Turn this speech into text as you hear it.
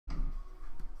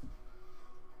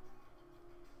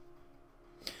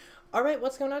Alright,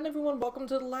 what's going on everyone? Welcome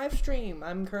to the live stream.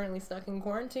 I'm currently stuck in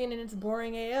quarantine and it's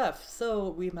boring AF,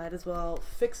 so we might as well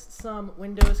fix some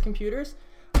Windows computers.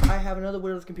 I have another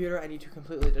Windows computer I need to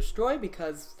completely destroy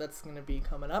because that's going to be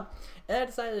coming up. And I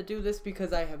decided to do this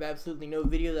because I have absolutely no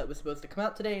video that was supposed to come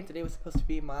out today, and today was supposed to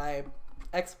be my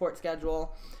export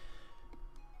schedule.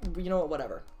 You know what,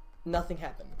 whatever. Nothing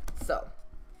happened. So,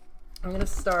 I'm going to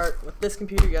start with this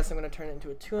computer. Yes, I'm going to turn it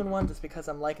into a 2-in-1 just because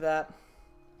I'm like that.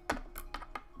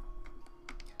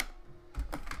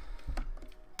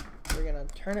 We're going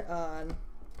to turn it on.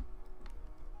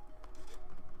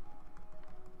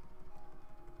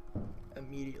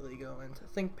 Immediately go into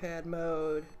ThinkPad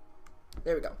mode.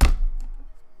 There we go.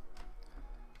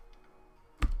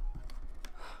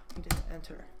 You didn't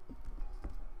enter.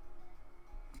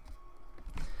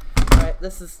 Alright,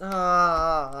 this is... shut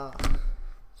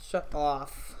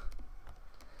off.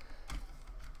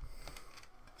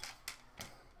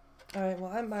 Alright,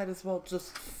 well I might as well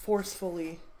just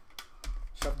forcefully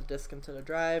shove the disk into the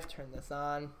drive, turn this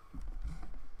on.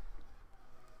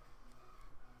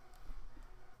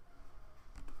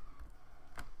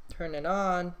 Turn it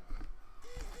on.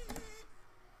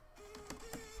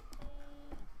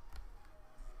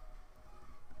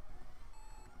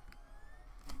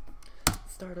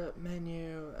 Startup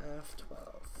menu, F12.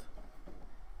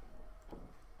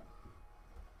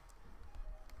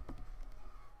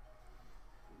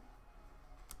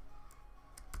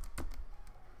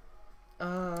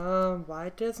 Why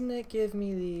doesn't it give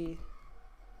me the...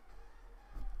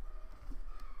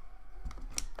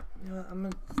 You know what, I'm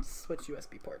gonna switch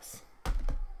USB ports.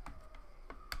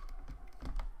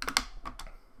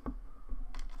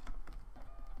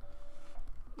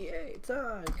 Yay, it's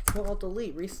on!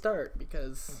 Control-Alt-Delete, restart,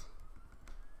 because...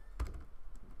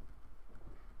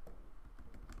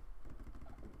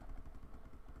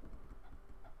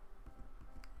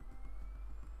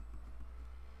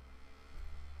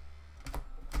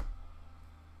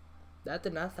 That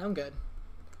did not sound good.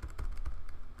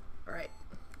 Alright.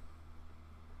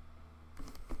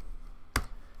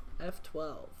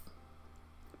 F12.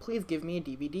 Please give me a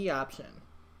DVD option.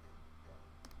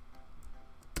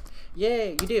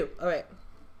 Yay, you do. Alright.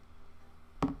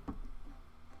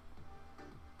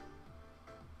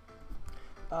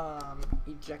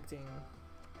 Ejecting.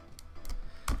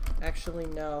 Actually,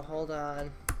 no, hold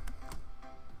on.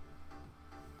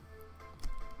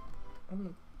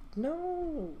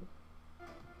 No!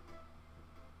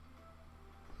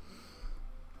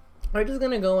 I'm just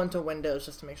gonna go into Windows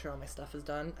just to make sure all my stuff is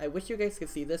done. I wish you guys could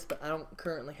see this, but I don't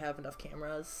currently have enough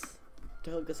cameras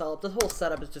to hook this all up. This whole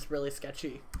setup is just really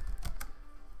sketchy.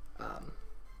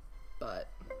 But...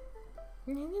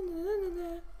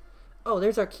 Oh,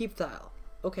 there's our keep file.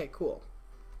 Okay, cool.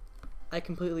 I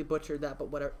completely butchered that, but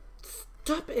whatever.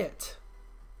 Stop it!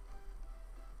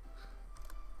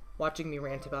 Watching me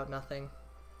rant about nothing.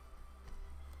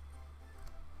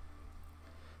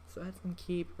 So that's gonna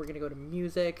keep. We're gonna go to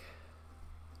music.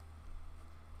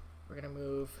 We're gonna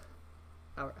move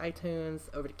our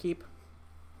iTunes over to keep.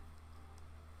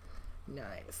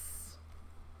 Nice.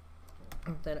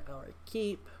 And then our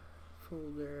keep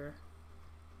folder.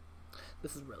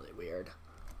 This is really weird.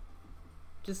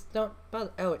 Just don't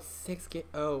bother. Oh, it's 6 gig.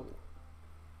 Oh.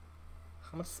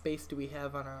 How much space do we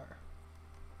have on our...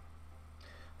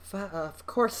 of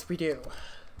course we do.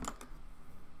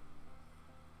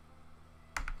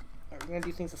 Alright, we're gonna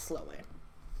do things a slow way.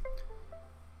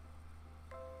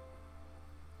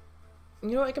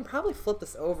 You know, I can probably flip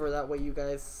this over, that way you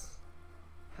guys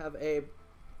have a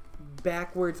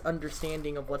backwards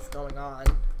understanding of what's going on.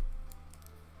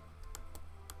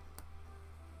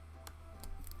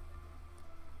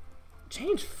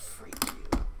 Change freak you.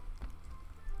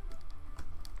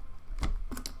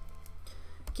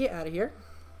 Get out of here.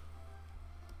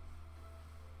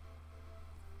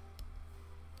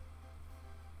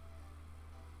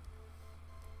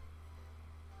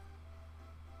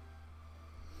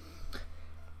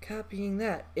 Copying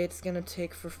that. It's gonna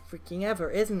take for freaking ever,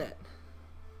 isn't it?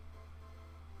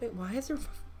 Wait, why is there...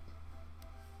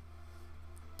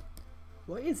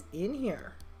 What is in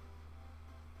here?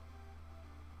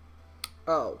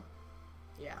 Oh.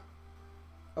 Yeah.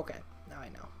 Okay, now I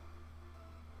know.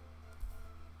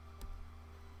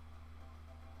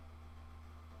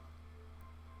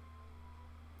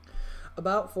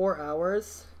 About 4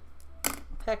 hours?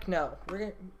 Heck no. We're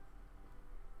gonna...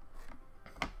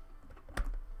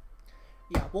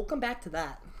 Yeah, we'll come back to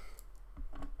that.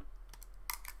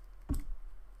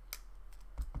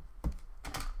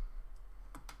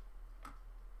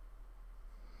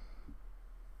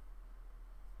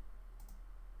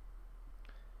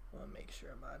 I'll make sure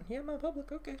I'm on here. I'm on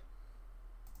public, okay.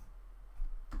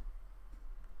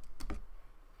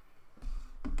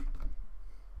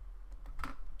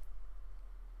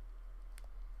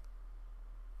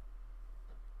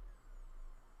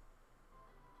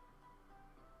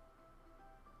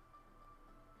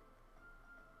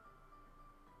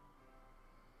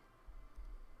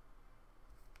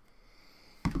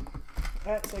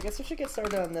 Alright, so I guess we should get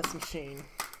started on this machine.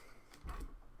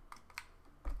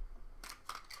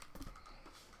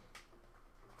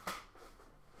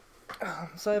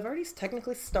 So I've already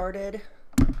technically started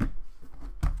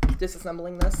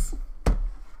disassembling this.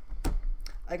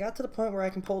 I got to the point where I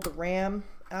can pull the RAM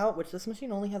out, which this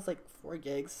machine only has like 4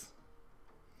 gigs.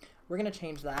 We're going to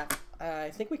change that. I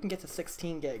think we can get to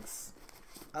 16 gigs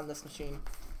on this machine.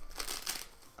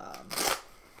 I'm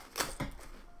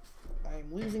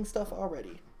losing stuff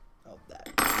already. Oh, that.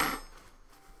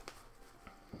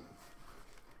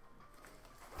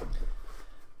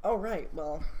 Alright,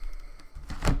 well,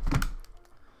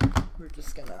 we're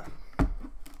just gonna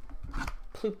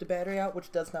ploop the battery out,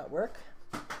 which does not work.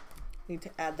 Need to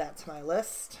add that to my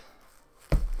list.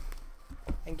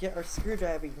 And get our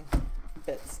screwdriving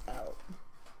bits out.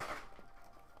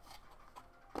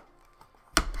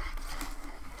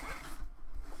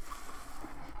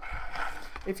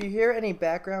 If you hear any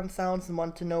background sounds and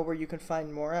want to know where you can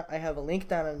find more, I have a link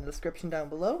down in the description down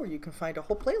below where you can find a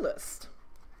whole playlist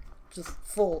just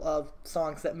full of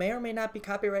songs that may or may not be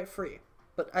copyright free,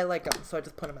 but I like them, so I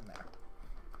just put them in there.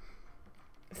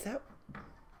 Is that... Oh,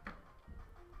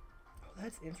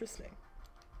 that's interesting.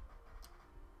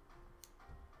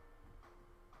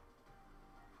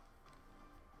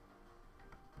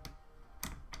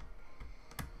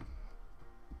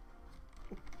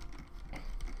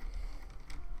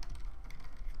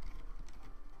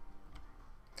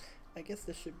 I guess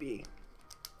this should be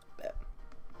a bit.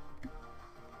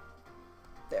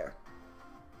 There.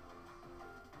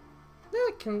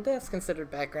 That's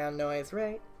considered background noise,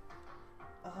 right?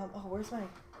 Oh, where's my...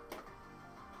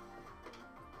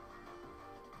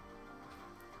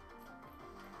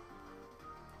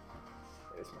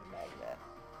 There's my magnet.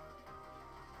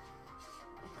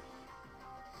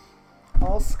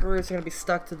 All screws are going to be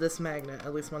stuck to this magnet,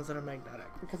 at least ones that are magnetic,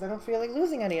 because I don't feel like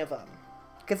losing any of them.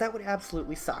 Because that would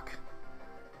absolutely suck.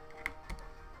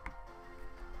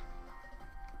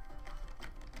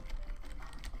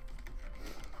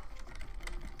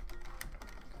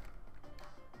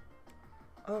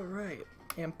 Alright,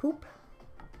 and poop.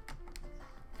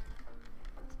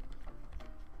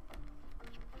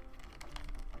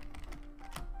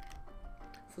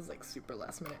 This is like super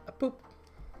last minute. A poop.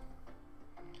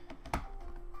 There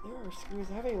are screws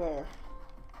everywhere.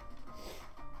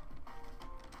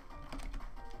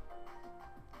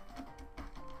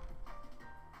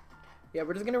 Yeah,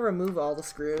 we're just gonna remove all the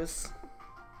screws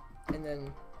and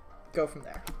then go from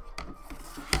there.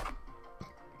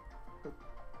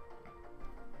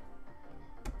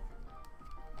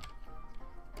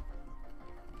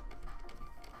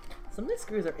 Some of these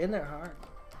screws are in there hard.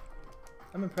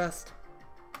 I'm impressed.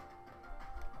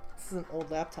 This is an old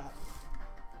laptop.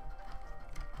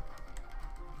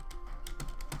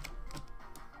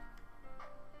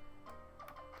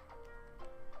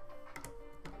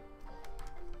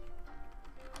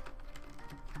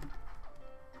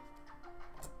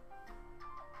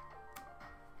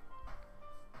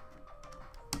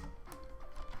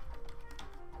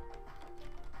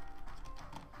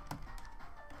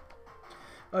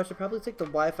 Oh, I should probably take the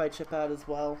Wi-Fi chip out as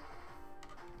well.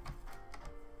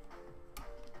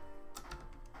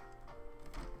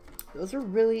 Those are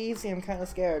really easy, I'm kind of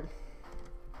scared.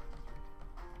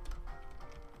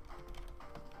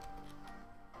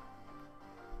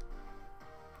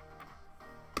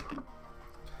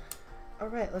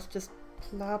 Alright, let's just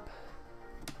plop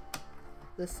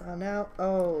this on out.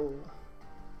 Oh.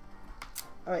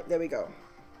 Alright, there we go.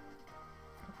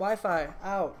 Wi-Fi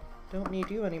out. Don't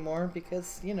need you anymore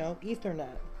because, you know,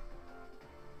 Ethernet.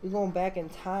 We're going back in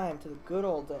time to the good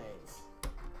old days.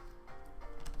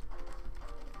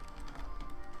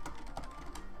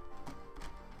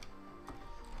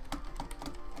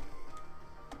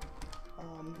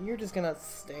 You're just gonna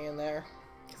stay in there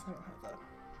because I don't have that.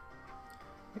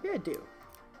 Maybe I do.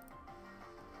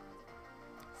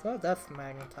 So that's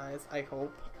magnetized, I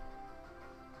hope.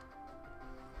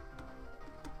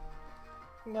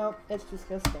 Nope, it's just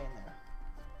gonna stay in there.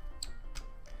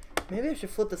 Maybe I should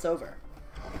flip this over.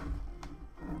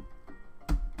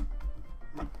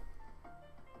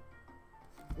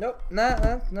 Nope,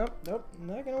 nope, nope,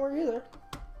 not gonna work either.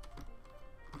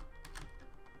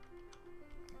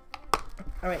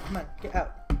 Alright, come on, get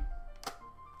out.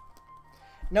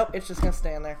 Nope, it's just gonna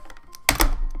stay in there.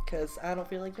 Because I don't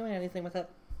feel like doing anything with it.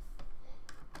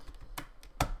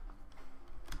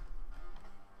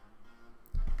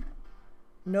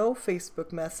 No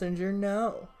Facebook Messenger,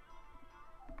 no.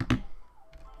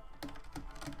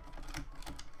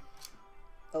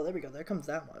 Oh, there we go. There comes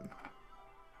that one.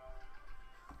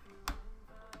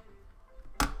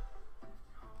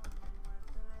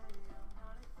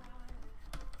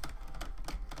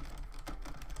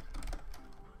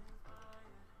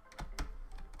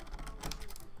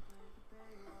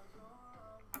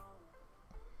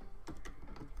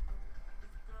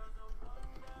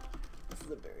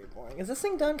 boring. Is this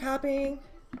thing done copying?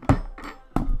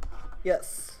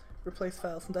 Yes. Replace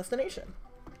files and destination.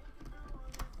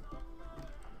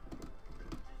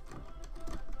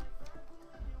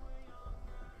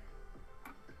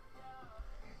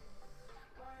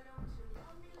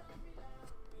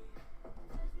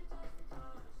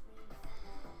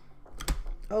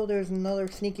 Oh, there's another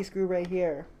sneaky screw right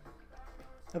here,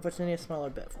 of which I need a smaller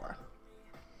bit for.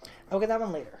 I'll get that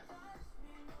one later.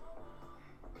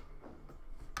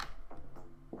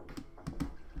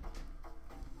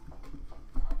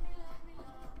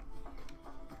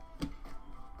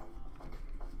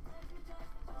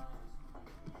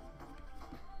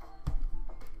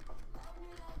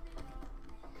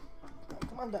 Oh,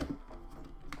 come on, Dad.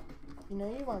 You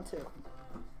know you want to.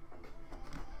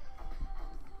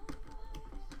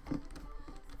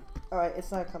 Alright,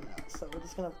 it's not coming out, so we're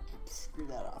just gonna screw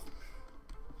that off.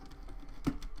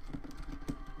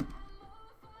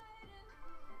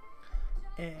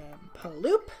 And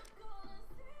paloop.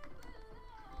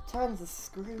 Tons of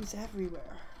screws everywhere.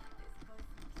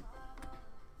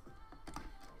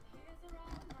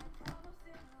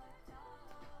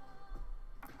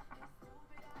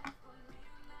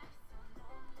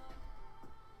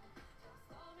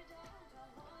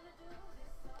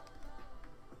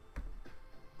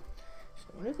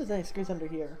 I wonder if there's any screws under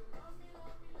here.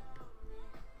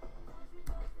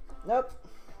 Nope.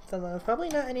 So there's probably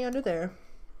not any under there.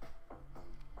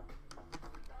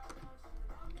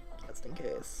 Just in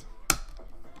case.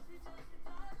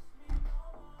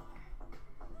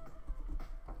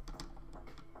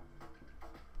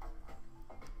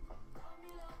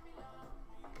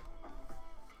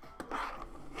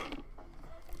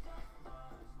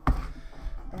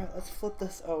 Alright, let's flip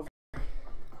this over.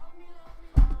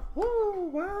 Woo!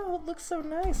 Wow, it looks so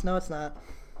nice. No, it's not.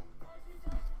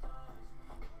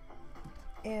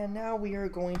 And now we are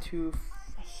going to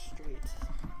frustrate.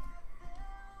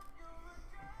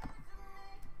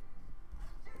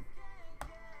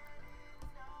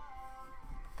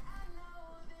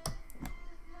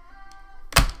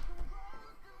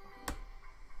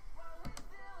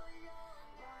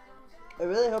 I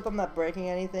really hope I'm not breaking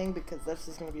anything because that's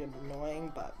just going to be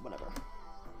annoying, but whatever.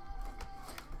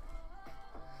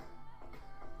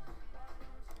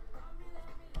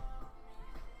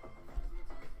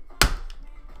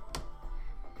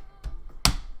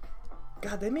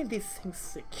 God, they made these things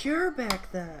secure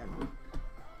back then.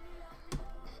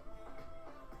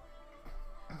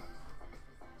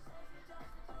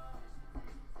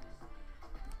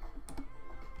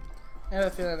 I have a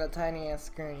feeling that tiny ass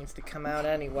screw needs to come out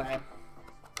anyway.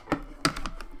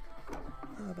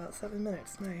 Oh, about 7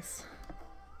 minutes. Nice.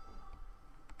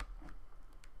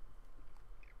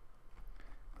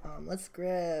 Let's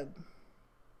grab...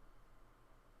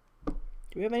 Do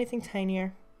we have anything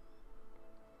tinier?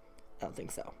 I don't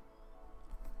think so.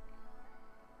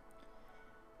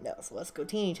 No, so let's go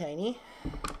teeny tiny.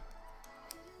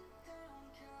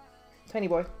 Tiny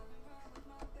boy.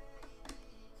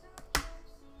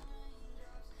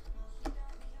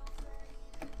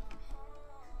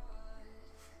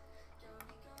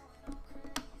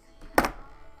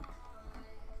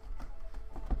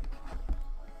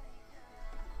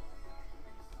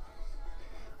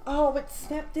 Oh, it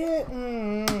snapped it!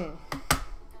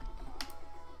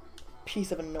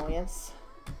 Piece of annoyance.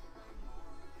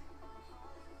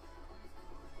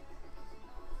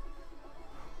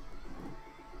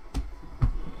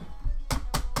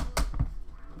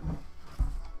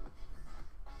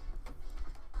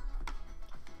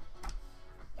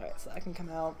 Alright, so that can come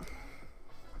out.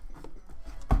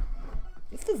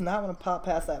 This does not want to pop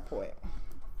past that point.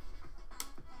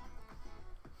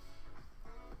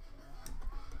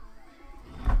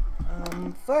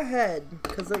 Forehead,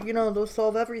 because, you know, those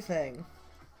solve everything.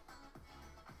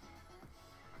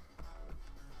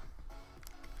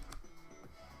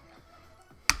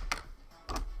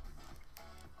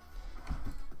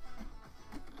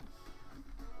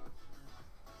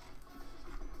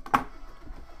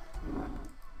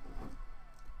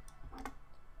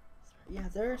 Yeah,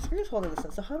 there are screws holding this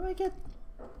in, so how do I get...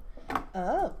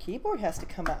 Oh, keyboard has to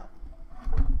come out.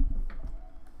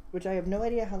 Which I have no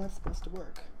idea how that's supposed to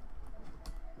work.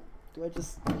 Do I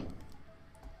just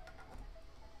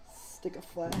stick a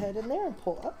flathead in there and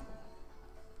pull up?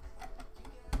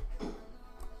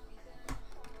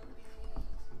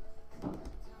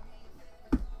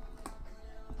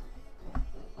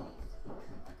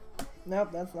 Nope,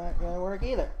 that's not gonna work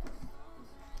either.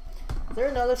 Is there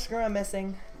another screw I'm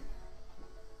missing?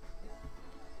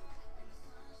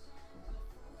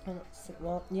 I don't see,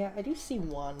 well, yeah, I do see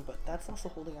one, but that's also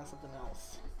holding on something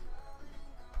else.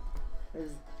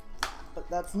 There's that. But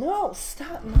that's no,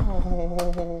 stop,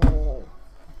 no.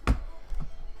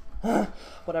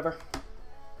 Whatever.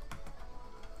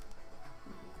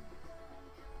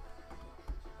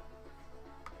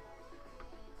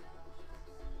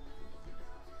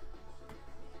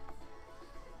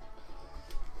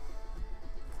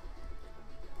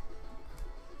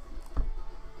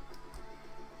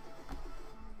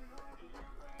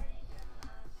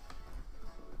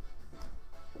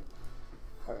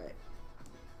 Alright.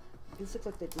 These look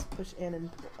like they just push in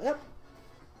and pull. Yep.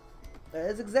 That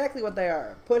is exactly what they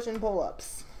are. Push and pull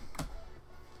ups.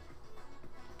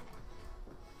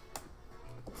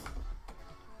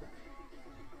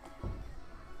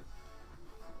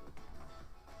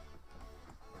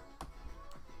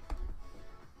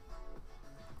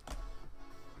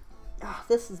 Ah,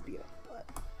 this is beautiful.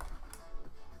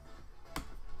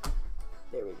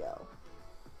 There we go.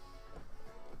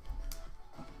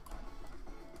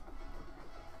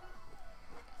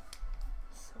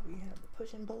 So we have the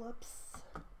push and pull ups.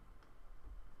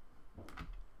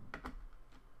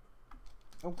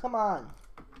 Oh, come on.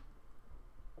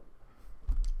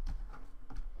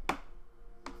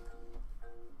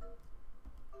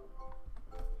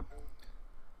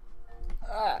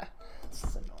 Ah, this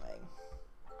is annoying.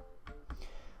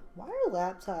 Why are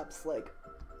laptops like,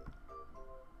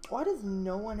 why does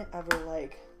no one ever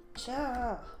like,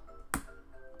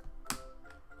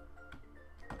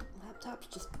 laptops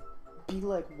just be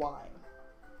like wine?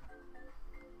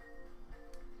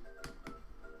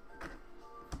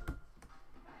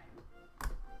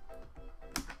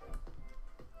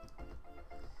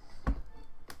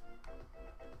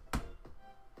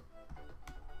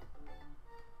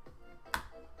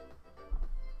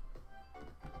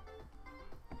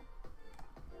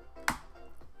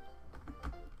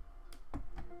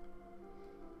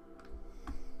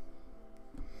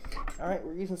 Alright,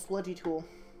 we're using sludgy tool.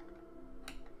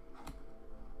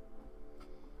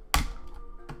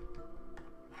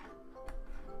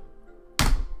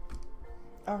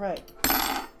 Alright.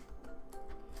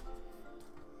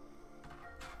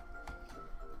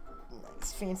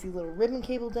 Nice fancy little ribbon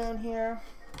cable down here.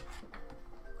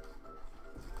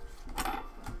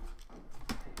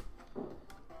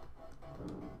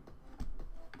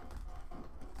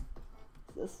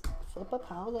 Is this flip up?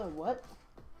 How? What?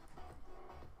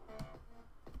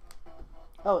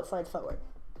 Oh, it slides forward.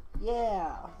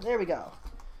 Yeah, there we go.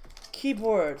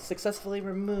 Keyboard successfully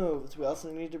removed. We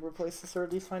also need to replace this or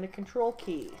at least find a control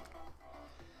key.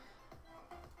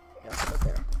 Yeah, put that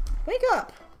there. Wake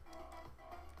up!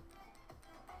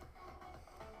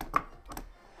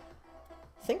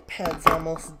 ThinkPad's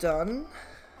almost done,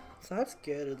 so that's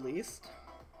good at least.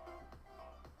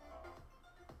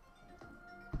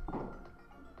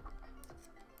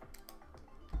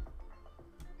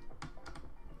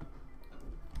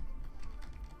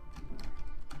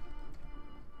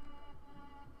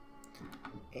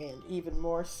 And even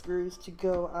more screws to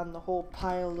go on the whole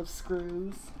pile of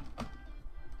screws.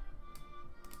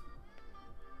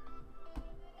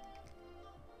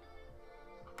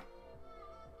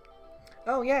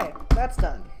 Oh yay, that's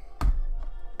done.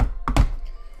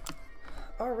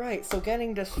 Alright, so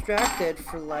getting distracted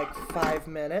for like 5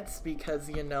 minutes because,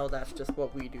 you know, that's just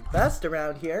what we do best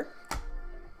around here.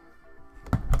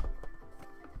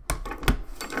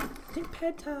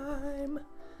 ThinkPad time!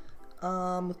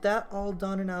 With that all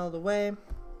done and out of the way,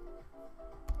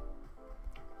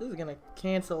 this is gonna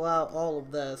cancel out all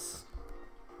of this.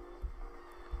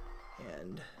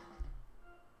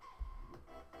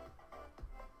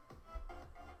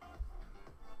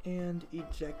 And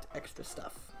eject extra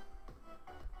stuff.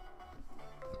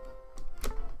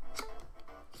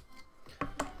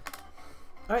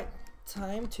 Alright,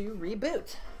 time to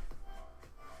reboot.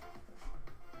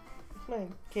 My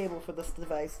cable for this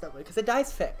device that way because it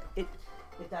dies fixed. It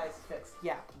dies fixed.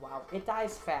 Yeah, wow. It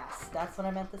dies fast. That's what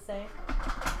I meant to say.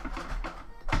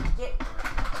 Yeah.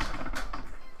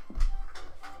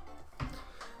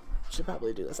 Should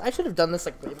probably do this. I should have done this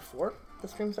like way before the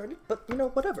stream started, but you know,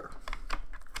 whatever.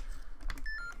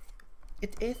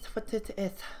 It is what it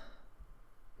is.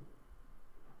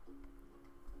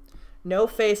 No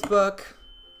Facebook.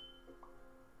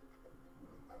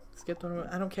 Skip one.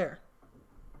 I don't care.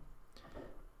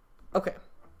 Okay.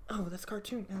 Oh, that's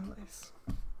cartoon. Oh, nice.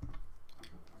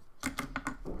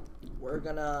 We're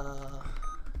gonna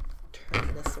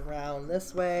turn this around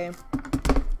this way.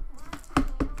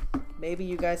 Maybe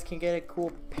you guys can get a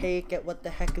cool peek at what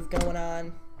the heck is going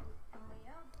on.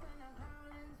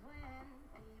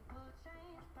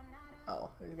 Oh,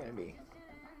 there's gonna be.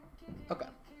 Okay.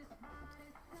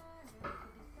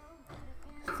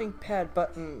 ThinkPad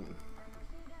button.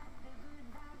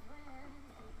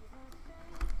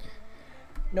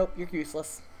 Nope, you're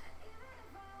useless.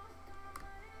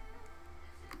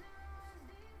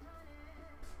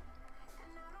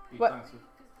 What?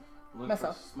 Look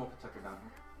Myself. for smoke detector down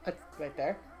here. It's right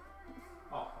there.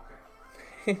 Oh,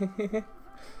 okay. Is that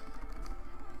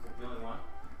the only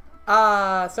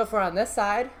one? So far on this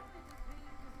side.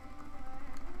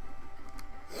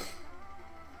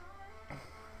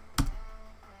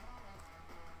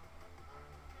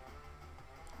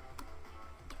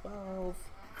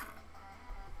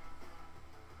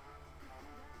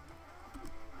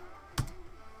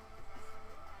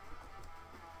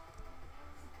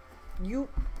 You.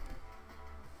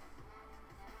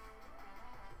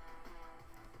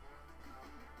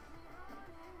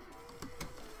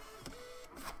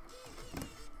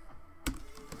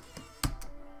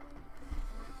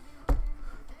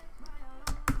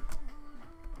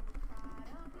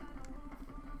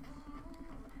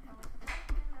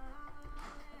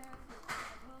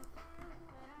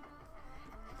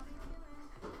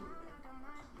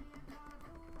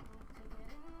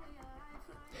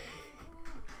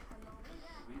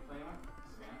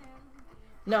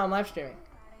 No, I'm live streaming.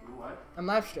 You're what? I'm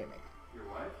live streaming. You're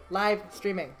what? Live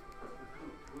streaming.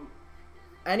 Who?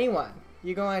 Anyone.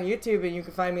 You go on YouTube and you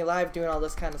can find me live doing all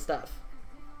this kind of stuff.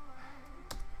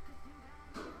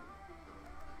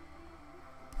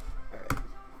 Alright.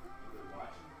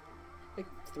 Like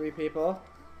 3 people.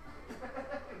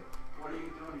 What are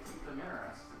you doing to keep them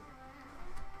interested?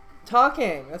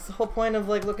 Talking. That's the whole point of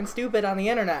like looking stupid on the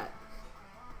internet.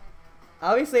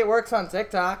 Obviously it works on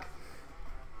TikTok.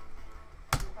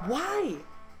 Why?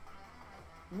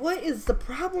 What is the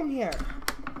problem here?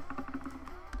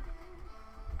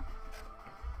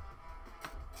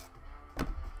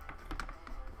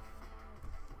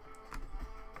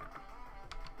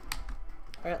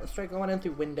 Alright, let's try going in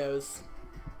through windows.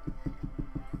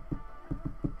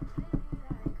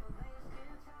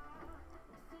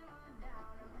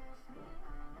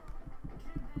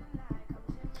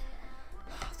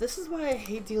 This is why I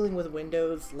hate dealing with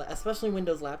Windows, especially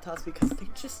Windows laptops, because they're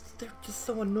just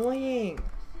so annoying.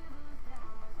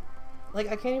 Like,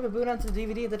 I can't even boot onto the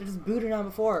DVD that I just booted on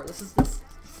before. This is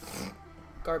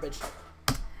garbage.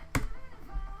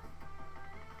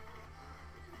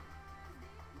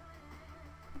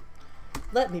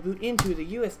 Let me boot into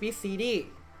the USB CD.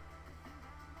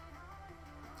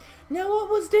 Now, what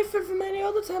was different from any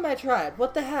other time I tried?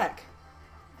 What the heck?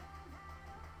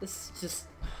 This is just...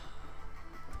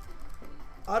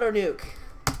 Auto nuke.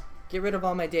 Get rid of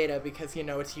all my data because you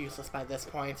know it's useless by this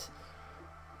point.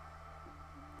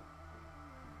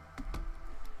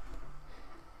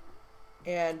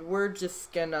 And we're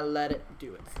just gonna let it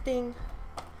do its thing.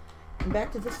 And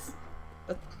back to this.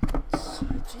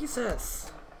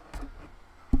 Jesus.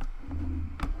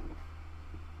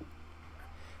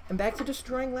 And back to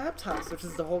destroying laptops, which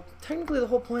is technically the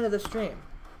whole point of this stream.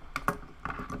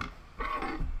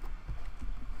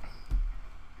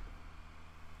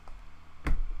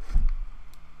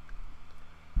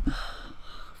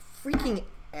 Freaking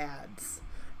ads.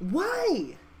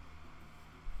 Why?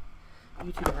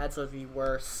 YouTube ads are the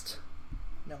worst.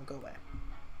 No, go away.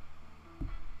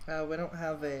 We don't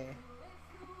have a...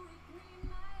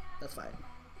 That's fine.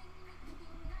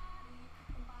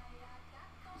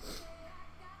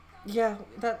 Yeah,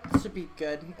 that should be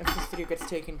good. If this video gets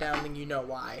taken down, then you know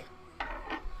why.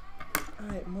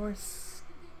 Alright, more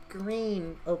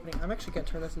screen opening. I'm actually going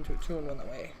to turn this into a 2-in-1 that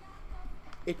way.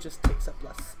 It just takes up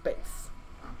less space.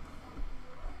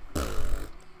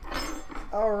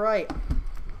 Alright.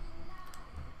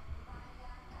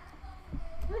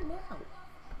 What now?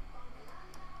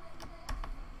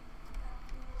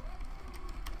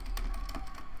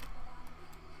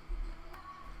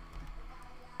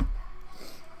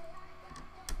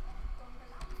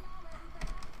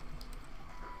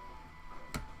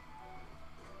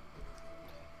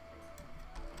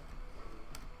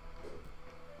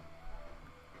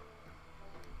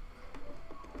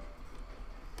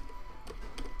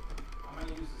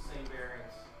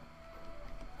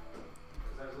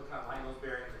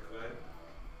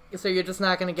 So you're just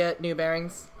not gonna get new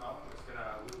bearings? No, I'm just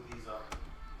gonna lube these up.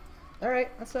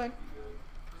 Alright, that's fine.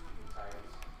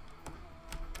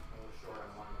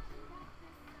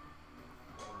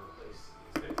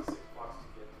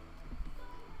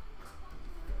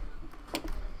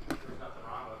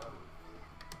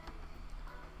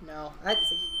 No,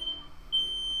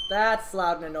 that's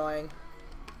loud and annoying.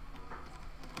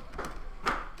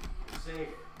 Safe.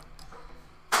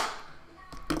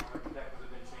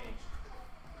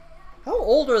 How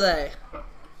old are they?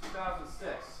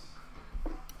 2006.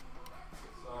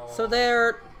 So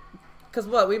they're... Because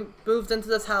what, we moved into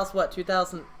this house, what,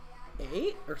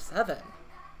 2008 or 7?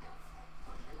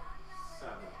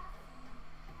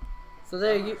 So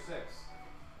there you. 6.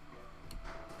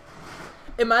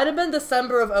 It might have been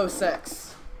December of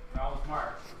 06. No, it was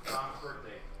March. Tom's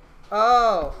birthday.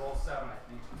 Oh. Roll 7, I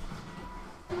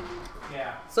think.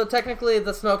 Yeah. So technically,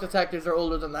 the smoke detectors are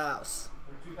older than the house.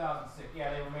 They're 2006.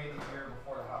 Yeah, they were made the year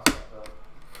before the house got built.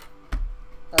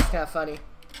 That's kind of funny.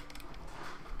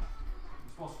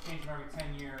 We're supposed to change them every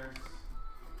 10 years,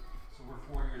 so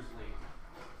we're 4 years late.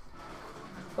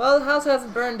 Well, the house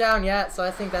hasn't burned down yet, so I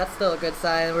think that's still a good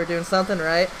sign. We're doing something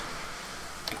right.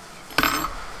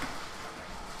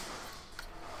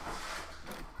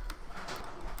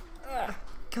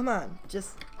 Come on,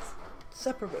 just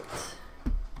separate.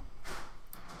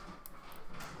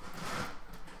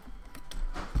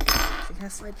 So can I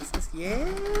slide this? Yeah,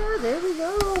 there we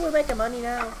go. We're making money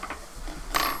now.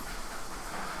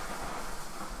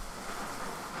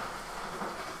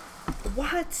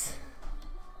 What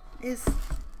is...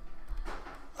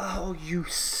 Oh, you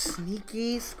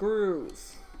sneaky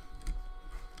screws.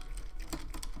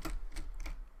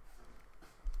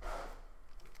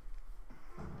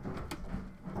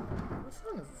 What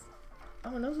song is this?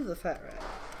 Oh, Nose is a Fat Rat.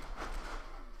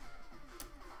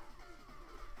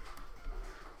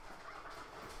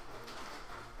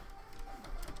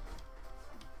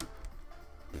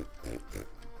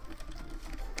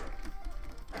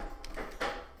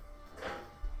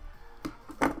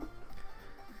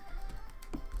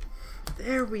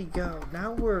 There we go.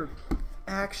 Now we're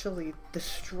actually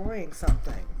destroying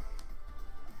something.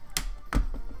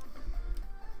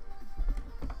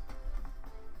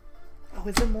 Oh,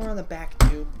 is there more on the back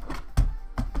too?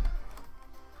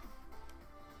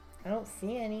 I don't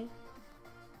see any.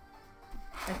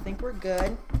 I think we're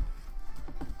good.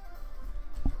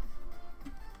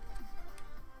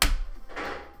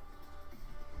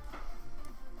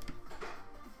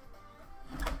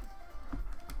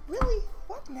 Really?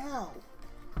 What now?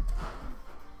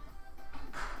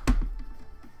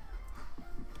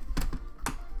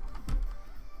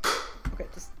 Okay,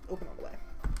 just open all the way.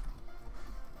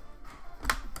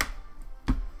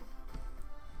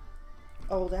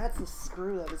 Oh, that's a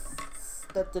screw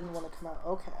that didn't want to come out.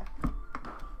 Okay.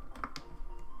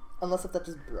 Unless if that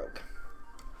just broke.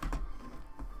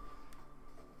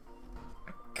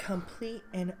 Complete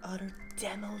and utter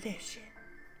demolition.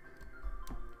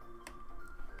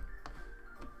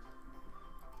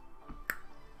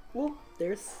 Well,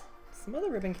 there's some other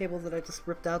ribbon cables that I just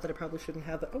ripped out that I probably shouldn't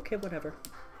have, but okay, whatever.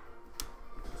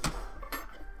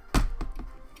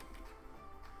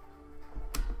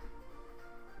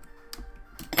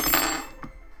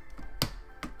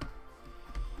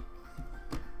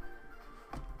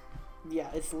 Yeah,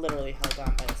 it's literally held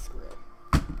on by a screw.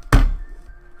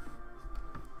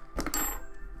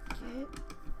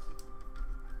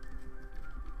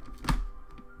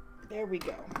 There we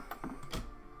go.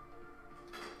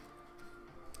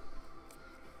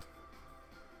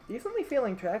 Decently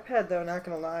feeling trackpad though, not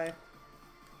gonna lie.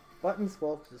 Buttons,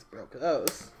 well, just broke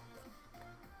those.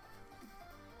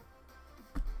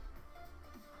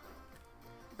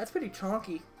 That's pretty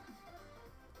chonky.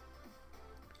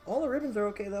 All the ribbons are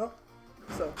okay though,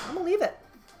 so I'm gonna leave it.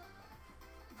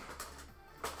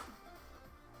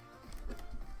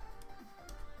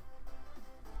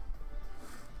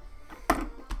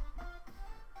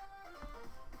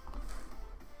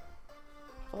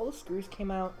 All the screws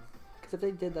came out. If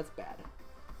they did, that's bad.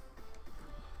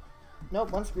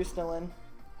 Nope, one screw's still in.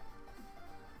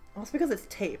 Oh, it's because it's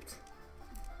taped.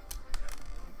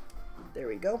 There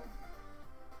we go.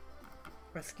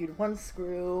 Rescued one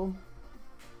screw.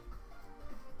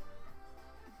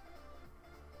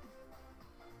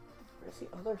 Where's the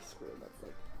other screw that's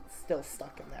like still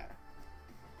stuck in there?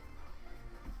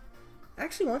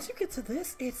 Actually, once you get to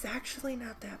this, it's actually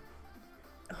not that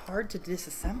hard to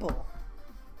disassemble.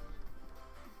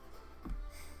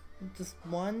 Just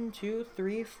 1, 2,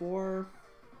 3, 4,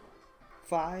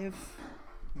 5,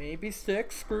 maybe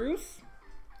 6 screws,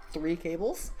 3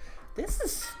 cables. This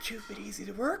is stupid easy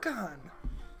to work on.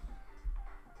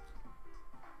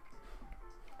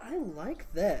 I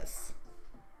like this.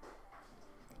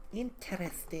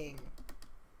 Interesting.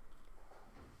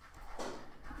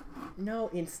 No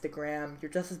Instagram, you're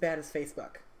just as bad as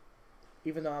Facebook.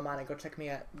 Even though I'm on it, go check me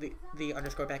at the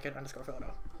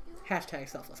 _backyard_photo. Hashtag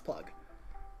selfless plug.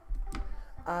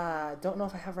 Don't know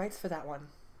if I have rights for that one.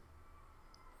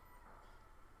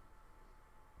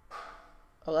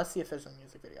 Oh, that's the official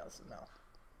music video, so no.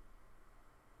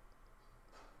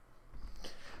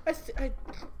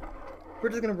 We're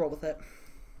just gonna roll with it.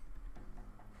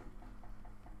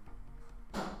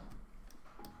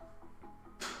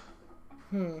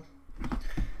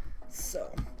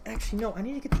 So, actually no, I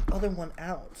need to get the other one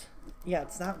out. Yeah,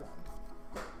 it's that one.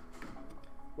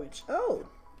 Which, oh,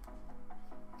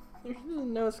 there's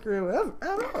no screw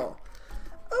at all.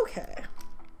 Okay.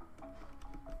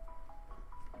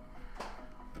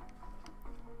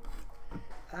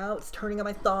 Ow, it's turning on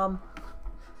my thumb.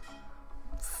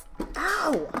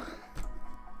 Ow!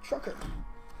 Trucker.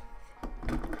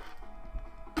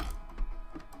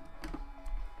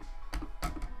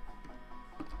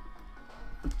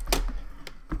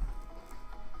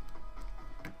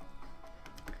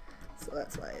 So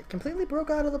that's why it completely broke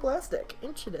out of the plastic.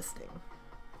 Interesting.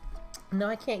 No,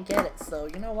 I can't get it, so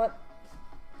you know what?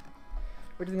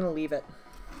 We're just gonna leave it.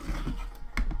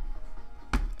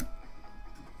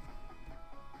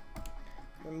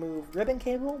 Remove ribbon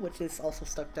cable, which is also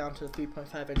stuck down to the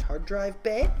 3.5-inch hard drive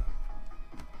bay.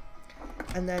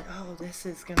 And then, oh, this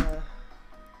is gonna...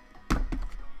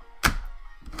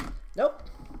 Nope.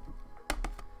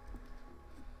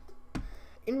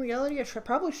 In reality, I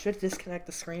probably should disconnect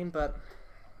the screen, but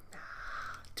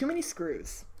too many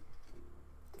screws.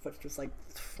 Which just like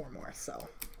 4 more, so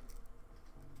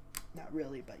not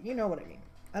really, but you know what I mean.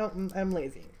 I'm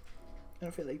lazy. I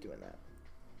don't feel like doing that.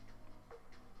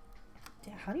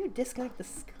 Yeah, how do you disconnect the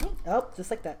screen? Oh, just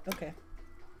like that. Okay.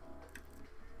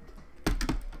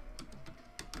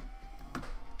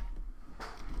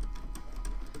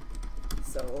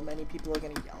 So many people are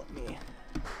gonna yell at me.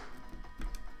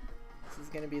 This is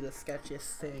gonna be the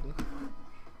sketchiest thing.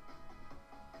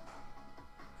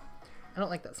 I don't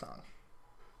like that song.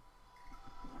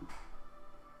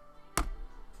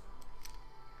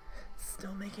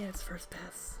 Still making its first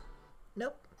pass.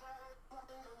 Nope.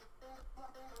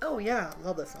 Oh yeah,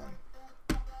 love this song.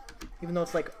 Even though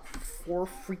it's like 4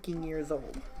 freaking years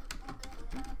old.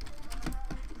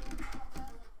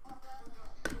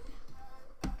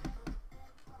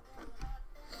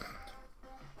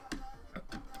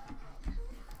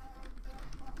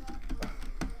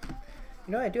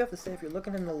 You know, I do have to say, if you're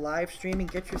looking in the live streaming,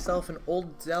 get yourself an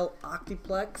old Dell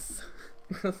Octiplex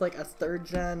with like a 3rd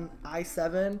gen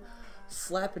i7,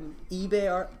 slap an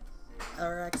eBay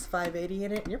RX 580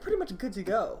 in it, and you're pretty much good to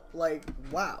go. Like,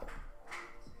 wow.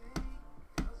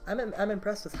 I'm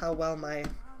impressed with how well my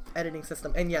editing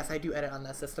system, and yes, I do edit on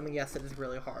that system, and yes, it is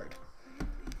really hard.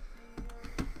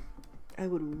 I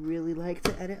would really like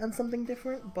to edit on something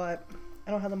different, but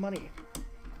I don't have the money.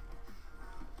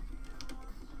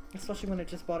 Especially when I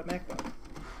just bought a MacBook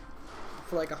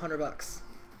for like $100.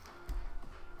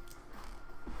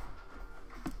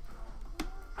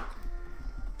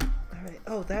 Alright,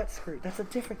 oh, that screw. That's a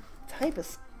different type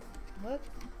of... What?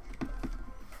 So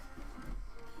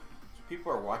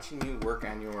people are watching you work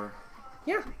on your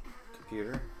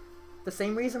computer? The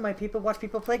same reason why people watch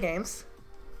people play games.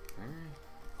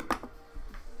 Alright.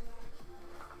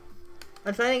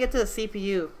 I'm trying to get to the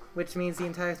CPU, which means the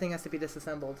entire thing has to be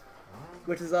disassembled.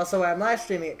 Which is also why I'm live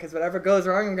streaming it, because whatever goes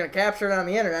wrong, I'm going to capture it on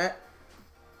the internet.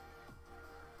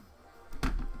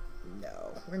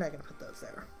 No, we're not going to put those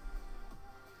there.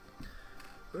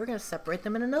 We're going to separate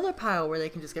them in another pile where they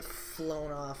can just get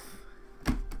flown off.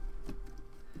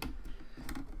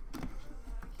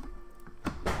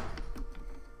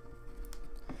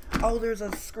 Oh, there's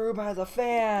a screw by the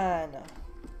fan!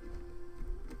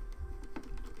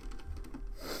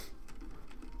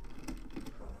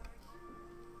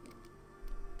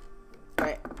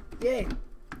 Alright, yay!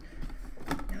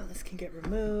 Now this can get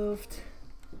removed.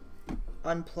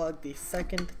 Unplug the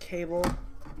second cable.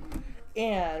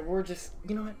 And we're just,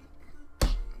 you know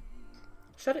what?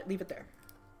 Shut it, leave it there.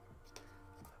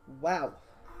 Wow.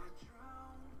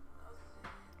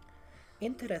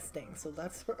 Interesting. So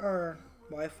that's where our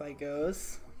Wi-Fi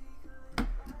goes.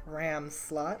 RAM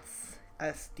slots.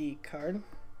 SD card.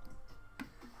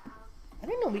 I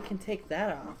didn't know we can take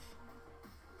that off.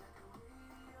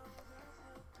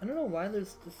 I don't know why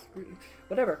there's the screw.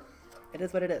 Whatever. It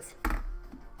is what it is.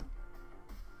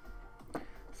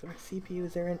 So our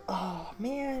CPUs are in. Oh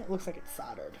man, it looks like it's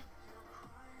soldered.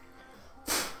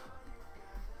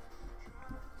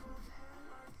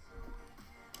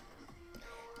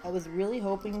 I was really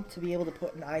hoping to be able to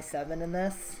put an i7 in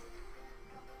this.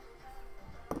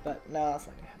 But no, it's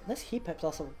not gonna happen. This heat pipe's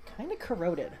also kind of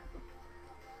corroded.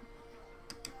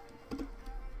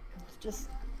 It's just...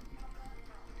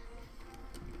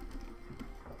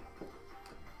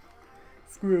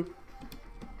 Screw.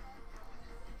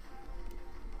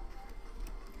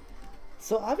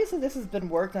 So obviously this has been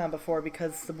worked on before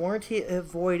because the warranty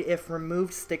void if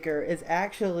removed sticker has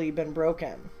actually been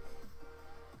broken.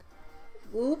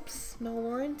 Oops, no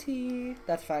warranty.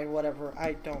 That's fine, whatever.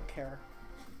 I don't care.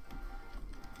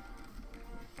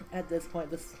 At this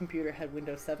point, this computer had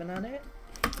Windows 7 on it.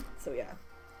 So yeah.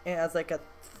 It has like a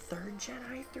 3rd gen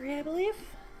i3, I believe.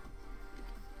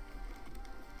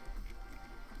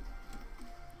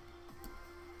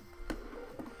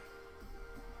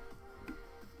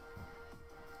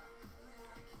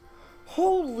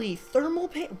 Holy thermal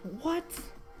paint. What?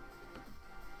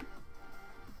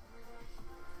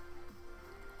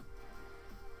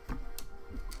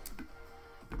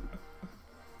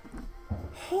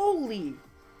 Holy.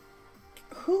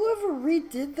 Whoever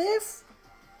redid this?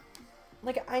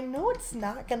 Like, I know it's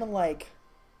not gonna, like,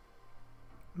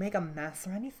 make a mess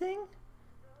or anything.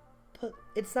 But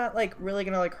it's not, like, really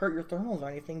gonna, like, hurt your thermals or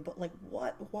anything. But, like,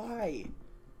 what? Why?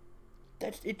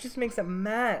 It just makes a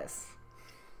mess.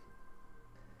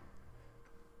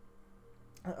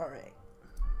 Alright.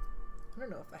 I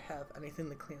don't know if I have anything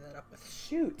to clean that up with.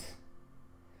 Shoot!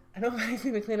 I don't have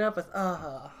anything to clean it up with. It's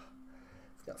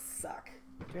gonna suck.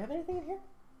 Do you have anything in here?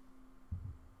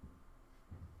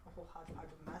 A whole hodgepodge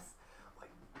of mess. Oh, I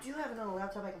do have another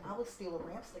laptop I can probably steal a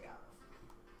ramp stick out of.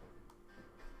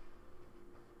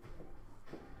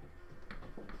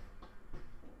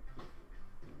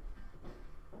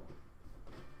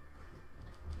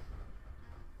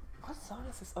 What song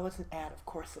is this? Oh, it's an ad. Of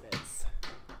course it is.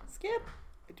 Skip!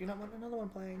 I do not want another one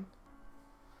playing.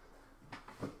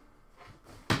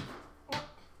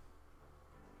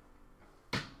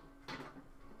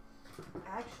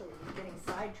 Actually, we're getting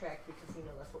sidetracked because, you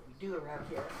know, that's what we do around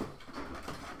here.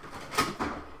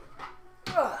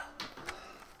 Ugh.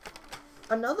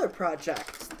 Another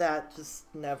project that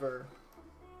just never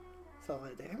saw my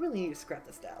day. I really need to scrap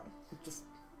this down.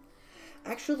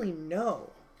 Actually,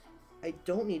 no. I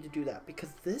don't need to do that because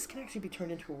this can actually be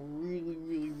turned into a really,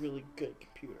 really, really good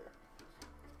computer.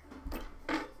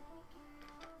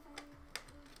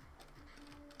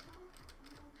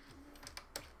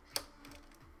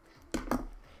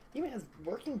 Even has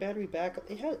working battery backup.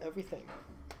 It had everything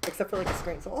except for like the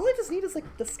screen. So all I just need is like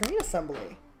the screen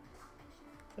assembly.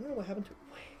 I don't know what happened to it.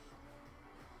 Wait.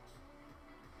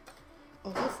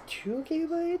 Oh, that's 2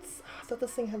 gigabytes? I thought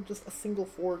this thing had just a single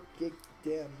 4 gig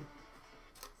DIMM.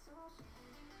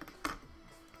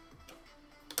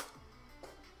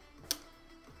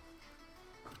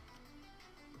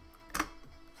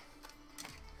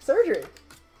 Surgery.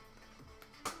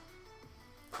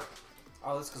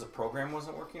 Oh, that's because the program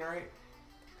wasn't working right?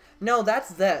 No,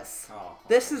 that's this. Oh. Okay.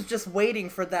 This is just waiting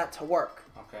for that to work.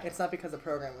 Okay. It's not because the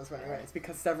program was running right. It's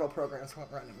because several programs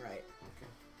weren't running right. Okay.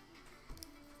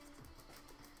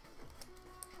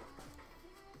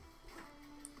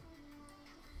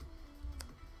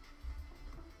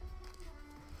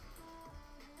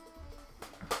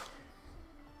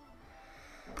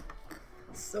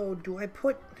 So, do I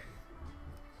put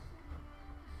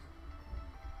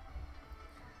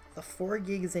the 4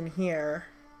 gigs in here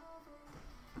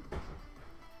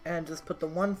and just put the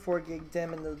 1 4 gig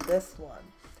DIMM into this one?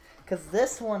 Because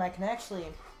this one I can actually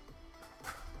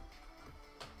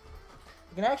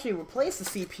replace the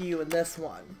CPU in this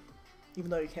one, even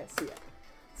though you can't see it.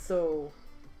 So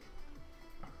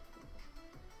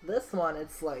this one,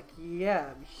 it's like,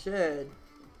 yeah, we should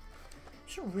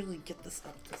really get this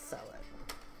up to sell it.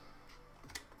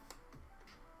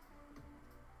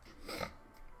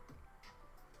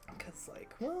 Because, like,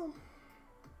 well,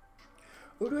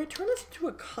 or do I turn this into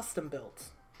a custom built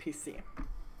PC?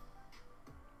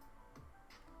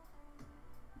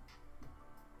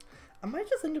 I might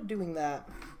just end up doing that.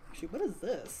 Actually, what is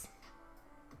this?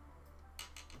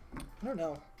 I don't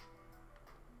know.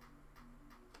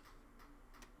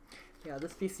 Yeah,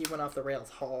 this PC went off the rails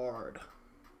hard.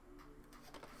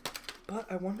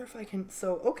 But I wonder if I can,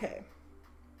 so, okay.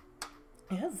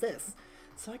 It has this.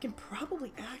 So I can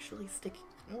probably actually stick,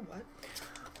 you know what?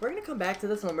 We're gonna come back to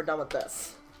this when we're done with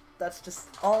this. That's just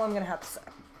all I'm gonna have to say.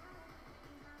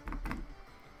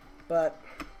 But,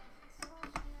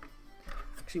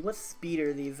 actually, what speed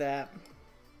are these at?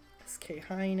 SK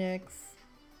Hynix.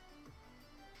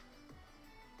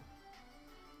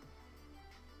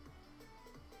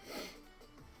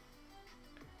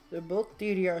 They're both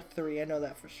DDR3, I know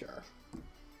that for sure.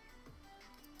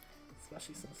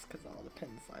 Especially since, because all the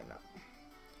pins line up.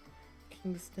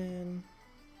 Kingston.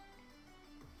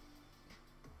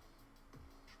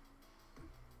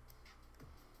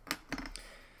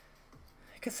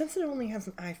 Because since it only has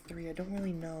an i3, I don't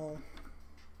really know.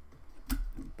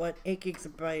 But 8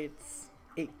 gigabytes.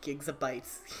 8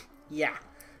 gigabytes. Yeah,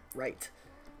 right.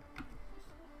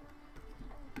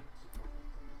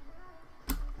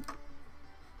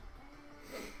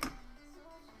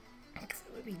 Because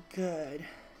it would be good.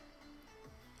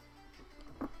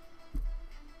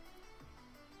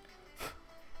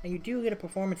 And you do get a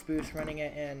performance boost running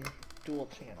it in dual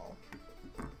channel.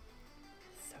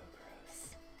 So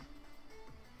gross.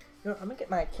 You know, I'm gonna get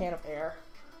my can of air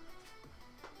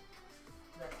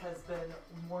that has been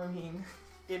warming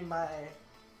in my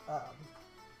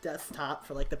desktop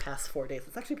for like the past 4 days.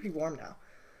 It's actually pretty warm now.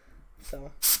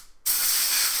 So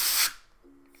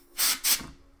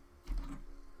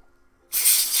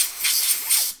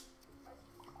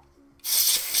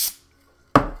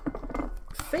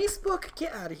Facebook,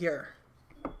 get out of here.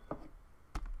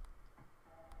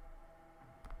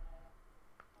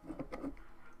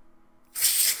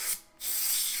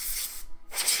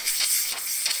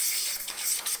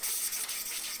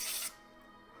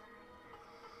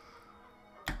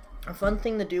 A fun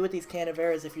thing to do with these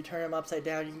canavera is if you turn them upside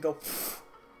down, you can go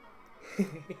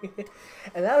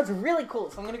and that was really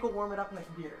cool, so I'm gonna go warm it up in the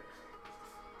computer.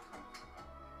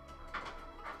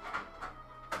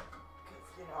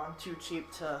 Because, you know, I'm too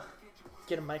cheap to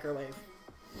get a microwave.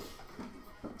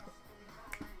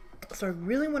 So I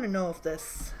really want to know if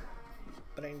this,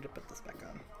 but I need to put this back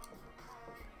on.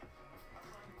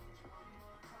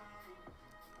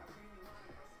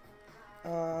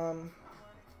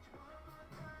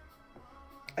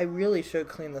 I really should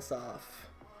clean this off.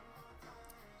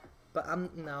 But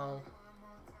no.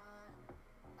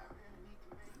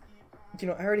 You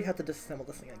know, I already have to disassemble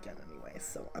this thing again anyway,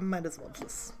 so I might as well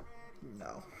just,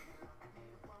 no.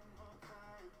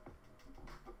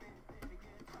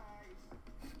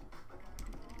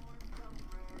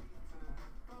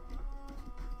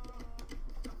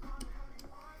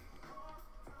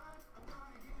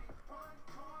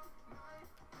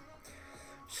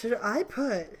 Should I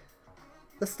put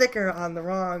the sticker on the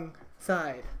wrong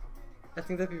side? I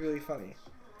think that'd be really funny.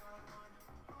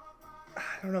 I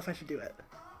don't know if I should do it.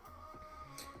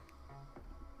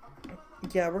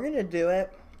 Yeah, we're gonna do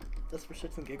it just for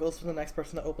shits and giggles for the next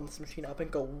person to open this machine up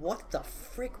and go, what the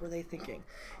frick were they thinking?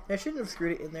 And I shouldn't have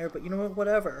screwed it in there, but you know what,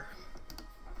 whatever.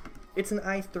 It's an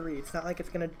i3, it's not like it's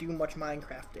gonna do much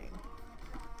Minecrafting.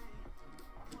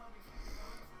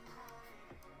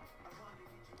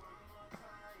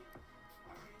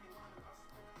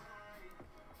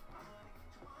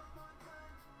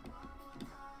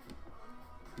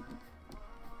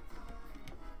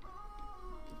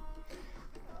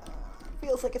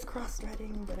 Feels like it's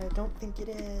cross-threading, but I don't think it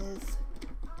is.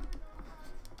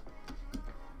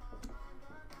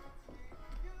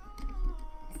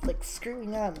 It's like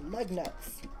screwing on lug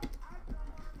nuts.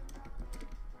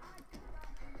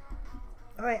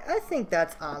 Alright, I think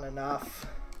that's on enough.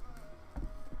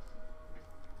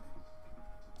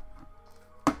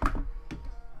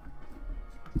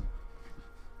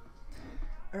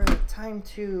 Alright, time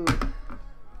to...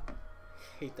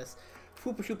 hate this.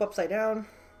 Foop-a-shoop upside down.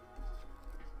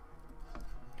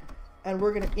 And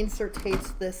we're gonna insert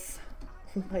taste this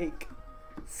like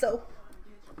so.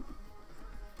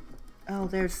 Oh,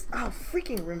 there's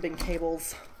freaking ribbon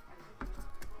cables.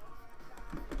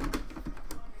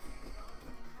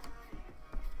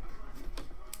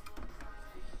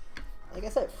 Like I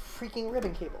said, freaking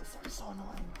ribbon cables are so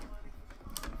annoying.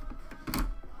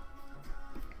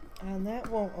 And that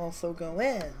won't also go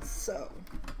in, so.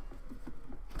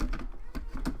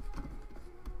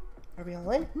 Are we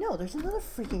all in? No, there's another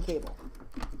freaking cable.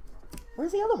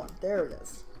 Where's the other one? There it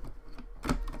is.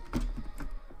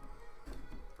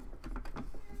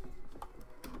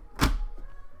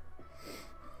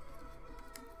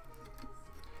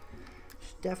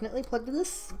 Should definitely plug the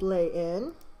display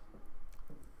in.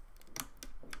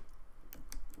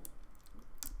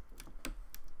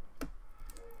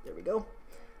 There we go.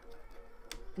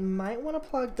 Might want to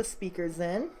plug the speakers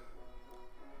in.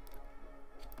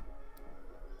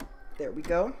 There we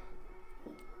go.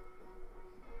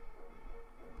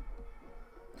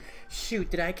 Shoot,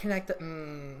 did I connect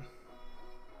the...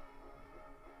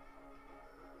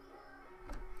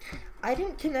 I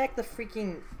didn't connect the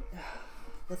freaking...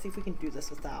 Let's see if we can do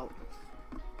this without.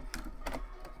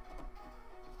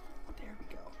 There we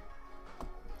go.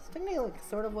 This thing like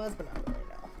sort of was, but not really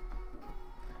now.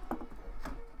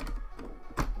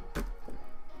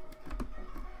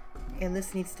 And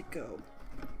this needs to go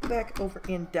back over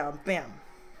and down. Bam.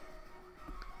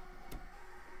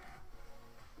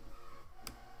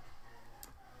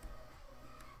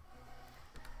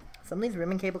 Some of these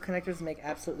ribbon cable connectors make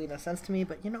absolutely no sense to me,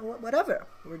 but you know what, whatever.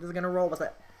 We're just gonna roll with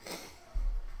it.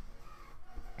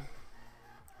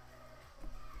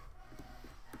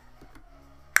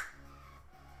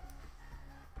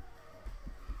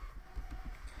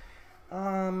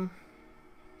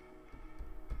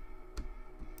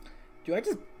 Do I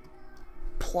just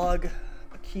plug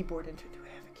a keyboard into it? Do I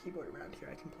have a keyboard around here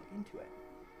I can plug into it?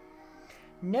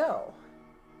 No.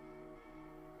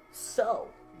 So,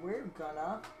 we're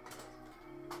gonna...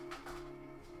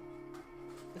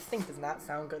 This thing does not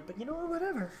sound good, but you know what,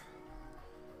 whatever.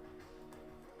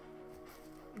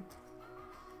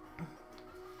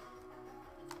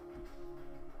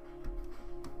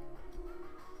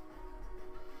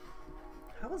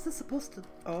 How is this supposed to...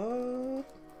 Oh...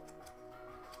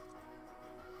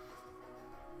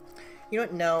 You know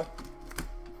what? No.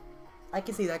 I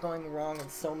can see that going wrong in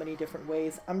so many different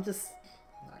ways. I'm just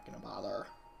not gonna bother.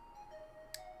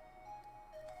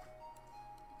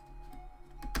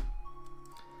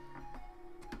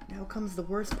 Now comes the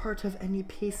worst part of any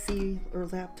PC or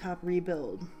laptop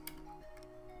rebuild.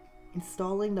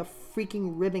 Installing the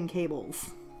freaking ribbon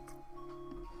cables.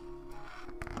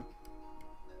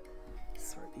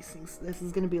 Sorry, these things, this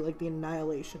is gonna be like the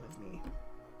annihilation of me.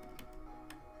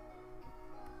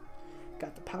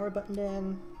 Got the power button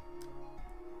in.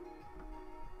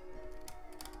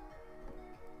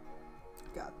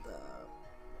 Got the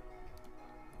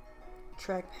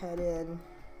trackpad in.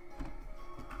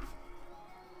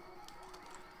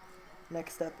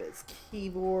 Next up is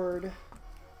keyboard.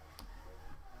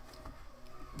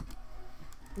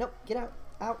 Nope, get out.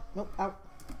 Out. Nope, out.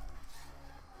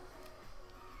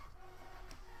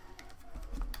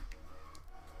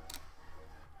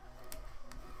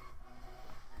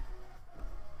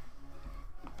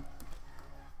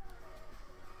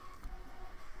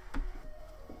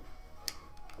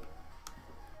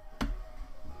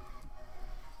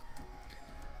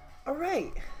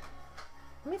 Alright.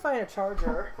 Let me find a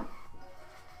charger.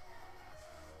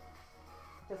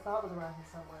 I thought it was around here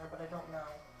somewhere, but I don't know.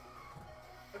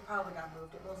 It probably got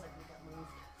moved. It most likely got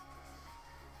moved.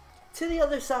 To the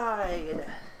other side!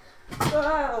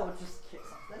 Oh, just kick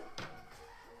something.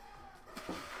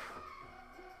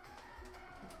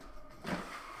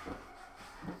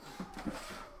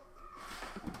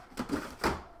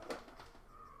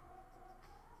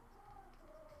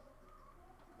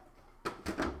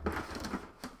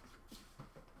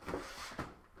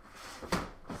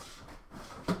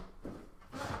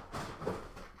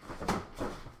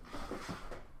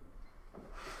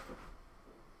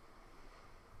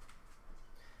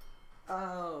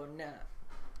 Oh, no.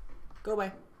 Go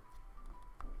away.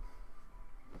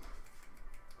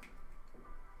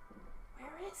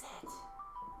 Where is it?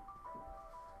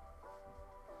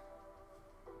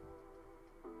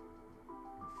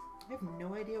 I have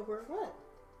no idea where it went.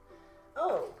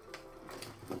 Oh.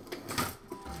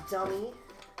 Dummy.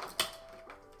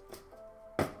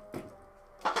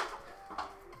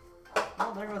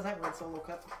 Oh, there goes that red solo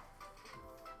cup.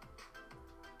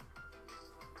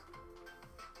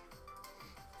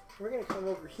 We're gonna come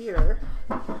over here.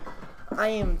 I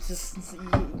am just...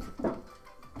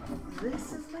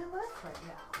 This is my life right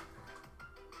now.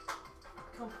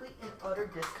 Complete and utter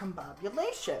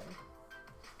discombobulation.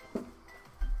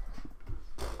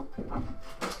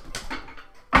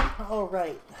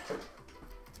 Alright.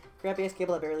 Grab base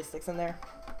cable that barely sticks in there.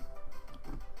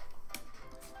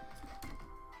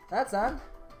 That's on.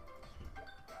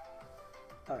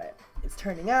 Alright. It's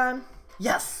turning on.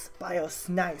 Yes! BIOS.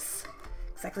 Nice.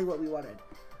 Exactly what we wanted.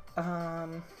 Let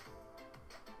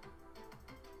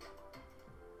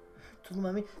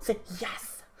me say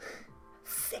yes.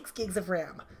 6 gigs of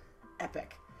RAM.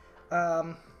 Epic.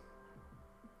 I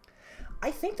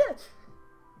think that,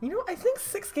 I think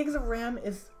 6 gigs of RAM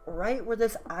is right where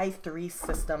this i3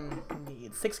 system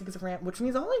needs. 6 gigs of RAM, which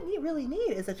means all I really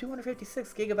need is a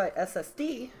 256 gigabyte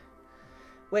SSD,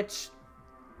 which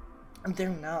they're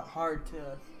not hard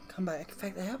to come by. In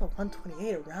fact, I have a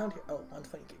 128 around here. Oh,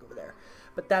 120 gig over there.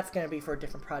 But that's going to be for a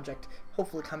different project,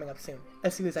 hopefully coming up soon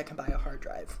as I can buy a hard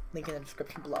drive. Link in the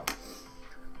description below.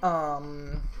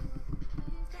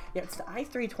 Yeah, it's the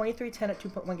i3 2310 at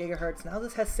 2.1 gigahertz. Now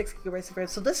this has 6 gigabytes of RAM.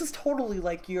 So this is totally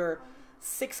like your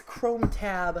 6 Chrome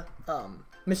tab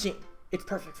machine. It's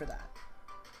perfect for that.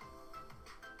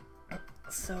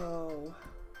 So...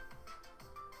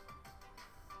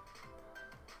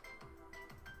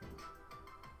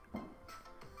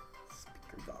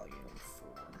 volume 4.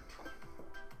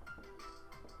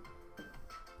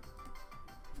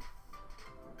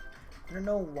 I don't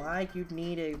know why you'd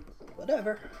need a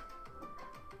whatever.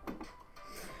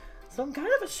 So I'm kind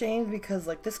of ashamed because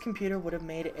like this computer would have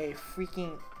made a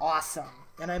freaking awesome,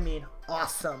 and I mean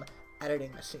awesome,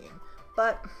 editing machine.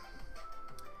 But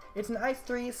it's an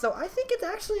i3, so I think it's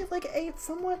actually like a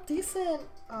somewhat decent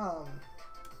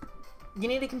you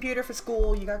need a computer for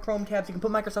school, you got Chrome tabs, you can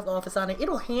put Microsoft Office on it,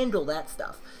 it'll handle that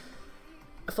stuff.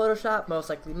 Photoshop, most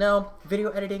likely no.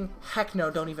 Video editing, heck no,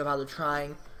 don't even bother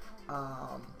trying.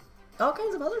 All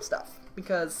kinds of other stuff,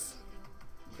 because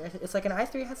it's like an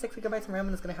i3 has 6 gigabytes of RAM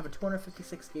and it's going to have a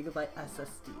 256 gigabyte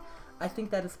SSD. I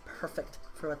think that is perfect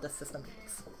for what this system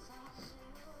needs.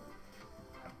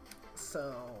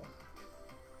 So...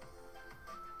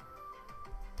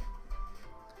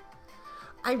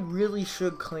 I really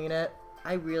should clean it.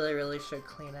 I really should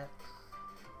clean it.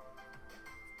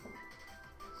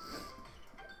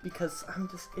 Because I'm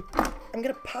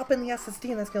gonna pop in the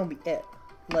SSD and that's gonna be it.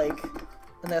 Like,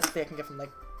 and the SSD I can get from like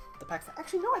the back side.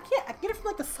 Actually, no, I can't. I can get it from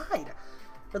like the side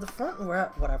or the front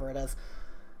or whatever it is.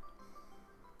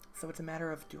 So it's a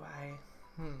matter of do I?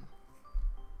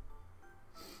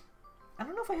 I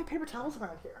don't know if I have paper towels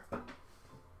around here.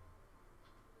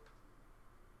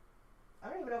 I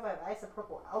don't even know if I have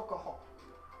isopropyl alcohol.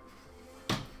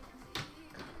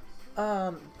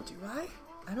 Do I?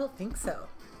 I don't think so.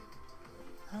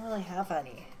 I don't really have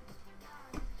any.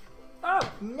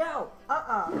 Oh, no!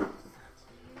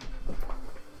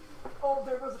 Oh,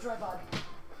 there goes the tripod.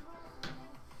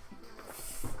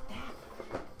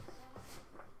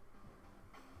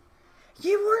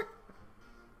 You weren't...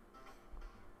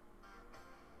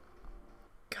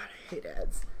 God, I hate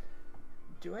ads.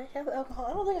 Do I have alcohol?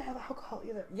 I don't think I have alcohol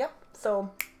either. Yep,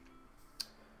 so...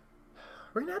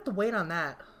 we're gonna have to wait on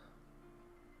that.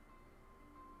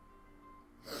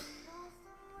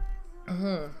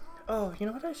 Oh, you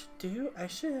know what I should do? I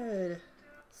should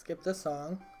skip this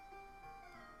song.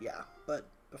 Yeah, but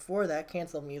before that,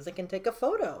 cancel music and take a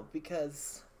photo,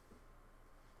 because...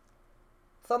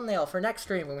 thumbnail for next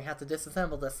stream when we have to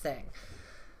disassemble this thing.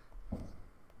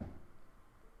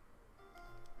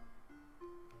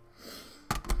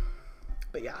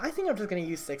 But yeah, I think I'm just gonna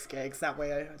use 6 gigs. That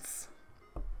way it's...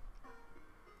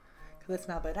 because it's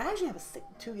not bad. I actually have a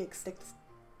 2 gig stick to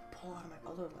pull out of my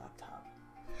other laptop.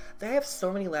 They have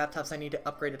so many laptops I need to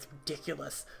upgrade, it's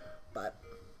ridiculous. But,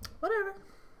 whatever.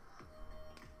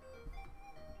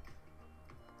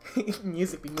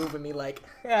 Music be moving me like,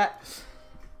 yeah.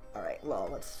 Alright, well,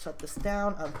 let's shut this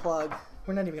down, unplug.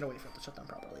 We're not even gonna wait for it to shut down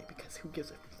properly, because who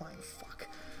gives a flying fuck.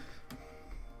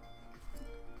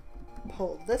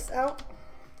 Pull this out,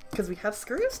 because we have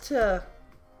screws to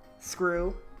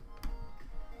screw.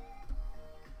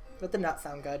 That did not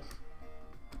sound good.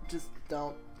 Just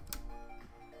don't.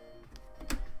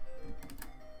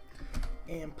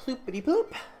 And ploopity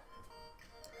poop.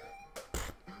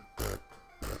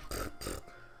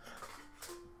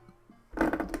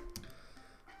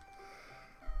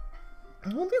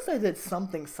 I guess I did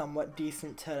something somewhat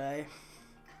decent today.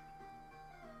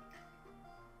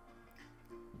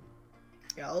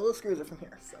 Yeah, all those screws are from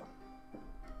here, so.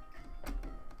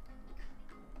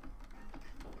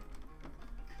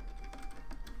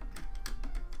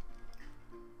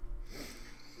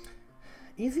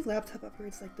 Easy laptop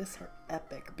upgrades like this are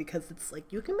epic because it's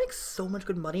like you can make so much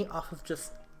good money off of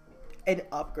just an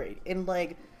upgrade. And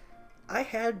like I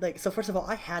had like, so first of all,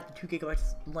 I had the 2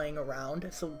 gigabytes laying around,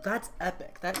 so that's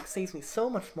epic. That saves me so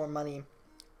much more money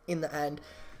in the end.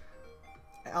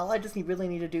 All I just really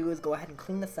need to do is go ahead and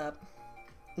clean this up,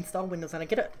 install Windows, and I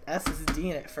get an SSD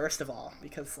in it first of all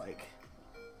because like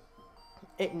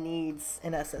it needs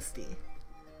an SSD.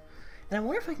 And I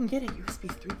wonder if I can get a USB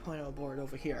 3.0 board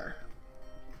over here.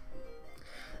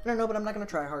 I don't know, but I'm not gonna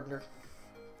try hard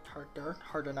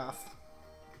enough.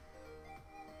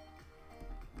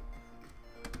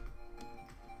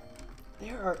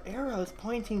 There are arrows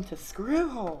pointing to screw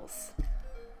holes.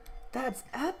 That's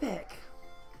epic.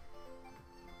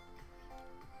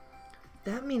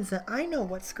 That means that I know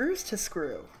what screws to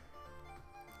screw.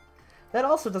 That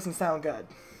also doesn't sound good,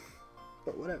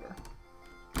 but whatever.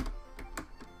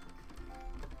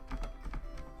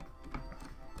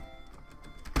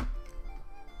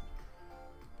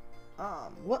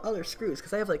 What other screws?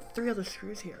 Because I have like 3 other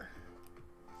screws here.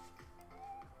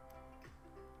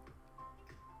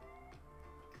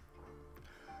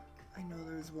 I know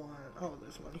there's one. Oh,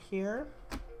 there's one here.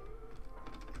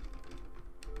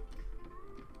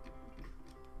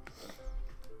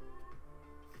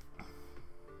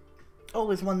 Oh,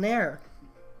 there's one there.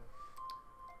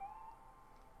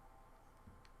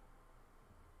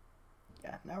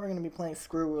 Yeah, now we're going to be playing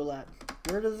screw roulette.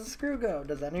 Where does the screw go?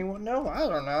 Does anyone know? I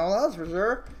don't know, that's for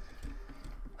sure.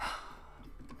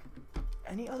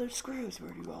 Any other screws?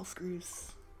 Where do all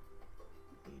screws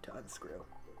need to unscrew?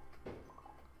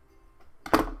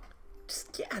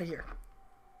 Just get out of here.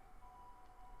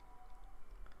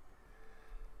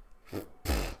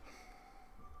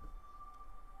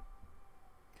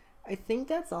 I think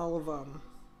that's all of them.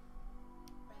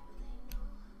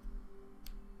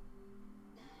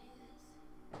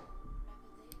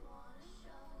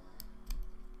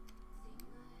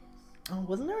 Oh,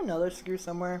 wasn't there another screw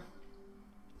somewhere?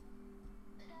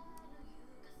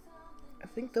 I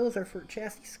think those are for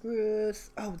chassis screws.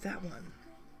 Oh, that one.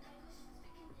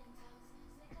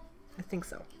 I think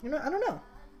so. You know, I don't know.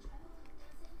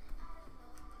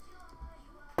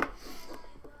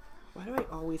 Why do I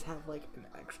always have like an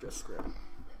extra screw?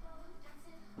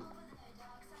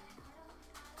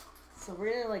 So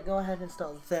we're gonna like go ahead and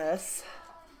install this.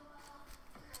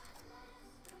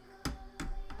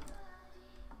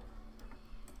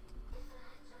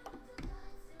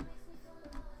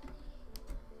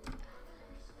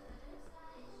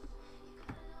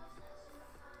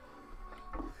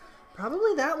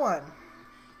 Probably that one.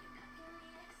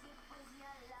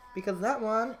 Because that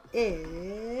one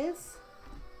is...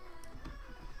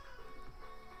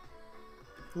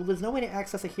 Well, there's no way to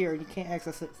access it here. You can't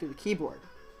access it through the keyboard.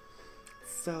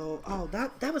 So, oh,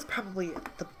 that was probably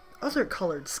the other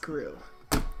colored screw.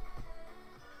 I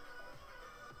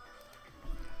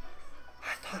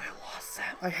thought I lost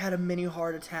that. I had a mini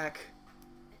heart attack.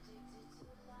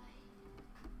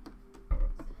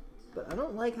 But I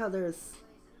don't like how there's...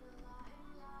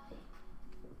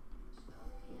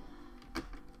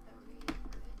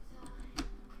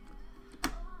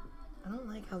 I don't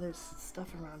like how there's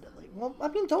stuff around it. Like, well, I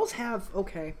mean, those have...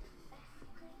 Okay.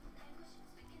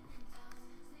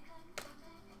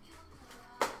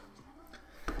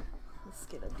 Let's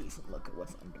get a decent look at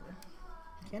what's under.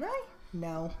 Can I?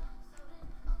 No.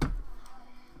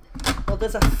 Well,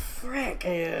 there's a frick.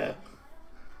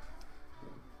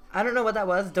 I don't know what that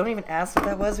was. Don't even ask what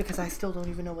that was because I still don't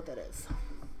even know what that is.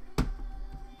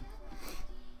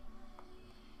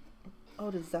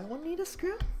 Oh, does that one need a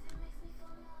screw?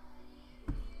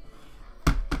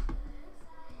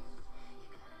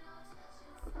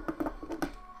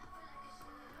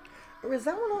 Or is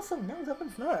that one also? No, that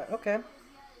one's not. Okay.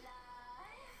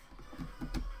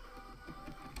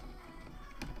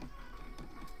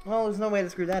 Well, there's no way to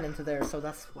screw that into there, so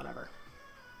that's whatever.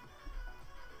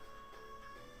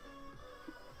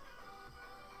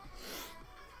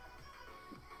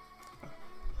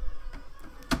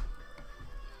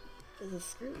 Does the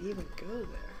screw even go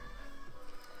there?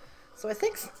 So I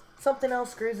think something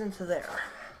else screws into there.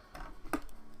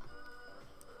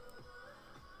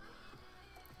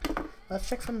 Let's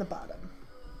check from the bottom.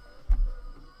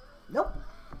 Nope.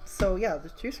 So yeah, the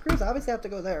two screws obviously have to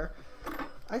go there.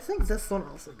 I think this one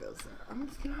also goes there. I'm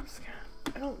just gonna,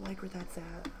 I don't like where that's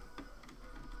at.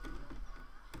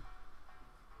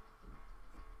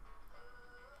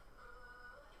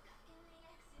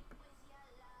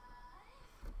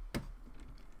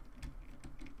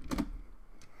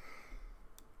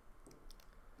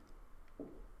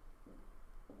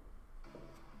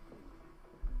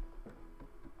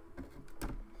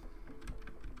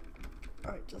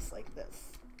 Alright, just like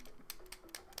this.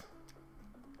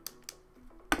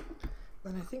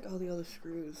 Then I think all the other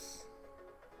screws...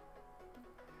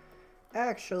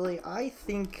 Actually, I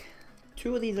think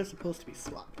 2 of these are supposed to be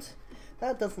swapped.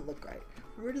 That doesn't look right.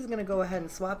 We're just gonna go ahead and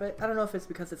swap it. I don't know if it's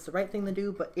because it's the right thing to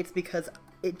do, but it's because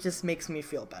it just makes me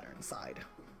feel better inside.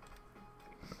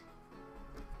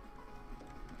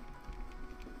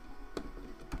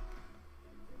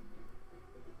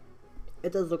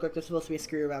 It does look like there's supposed to be a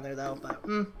screw around there though, but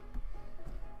you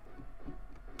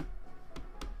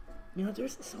know,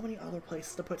 there's so many other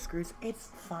places to put screws. It's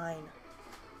fine.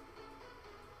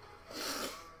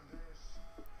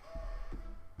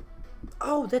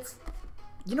 Oh, that's...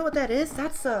 You know what that is?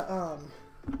 That's a,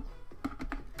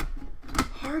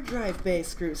 hard drive base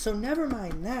screw, so never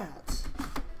mind that.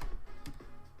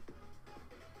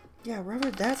 Yeah,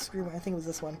 wherever that screw went, I think it was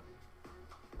this one.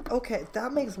 Okay,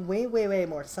 that makes way, way, way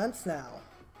more sense now.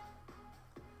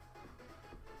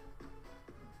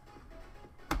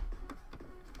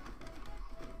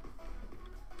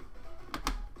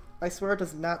 I swear it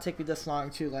does not take me this long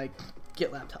to, like,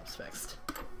 get laptops fixed.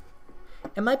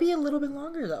 It might be a little bit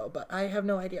longer, though, but I have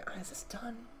no idea. Is this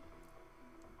done?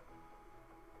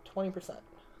 20%. Oh,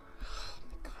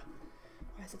 my God.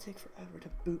 Why does it take forever to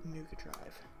boot Nuka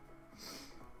Drive?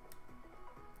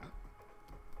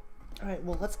 Alright,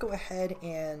 well, let's go ahead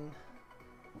and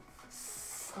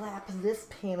slap this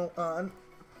panel on.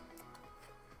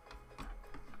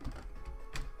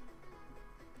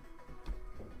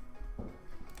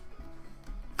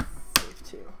 Save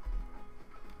too.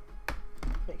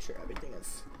 Make sure everything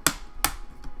is...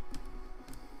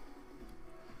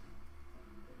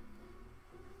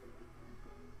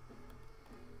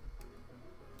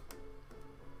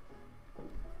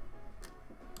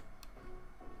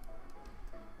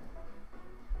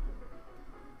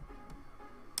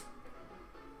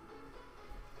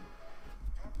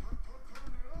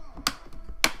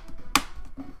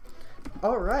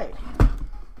 All right.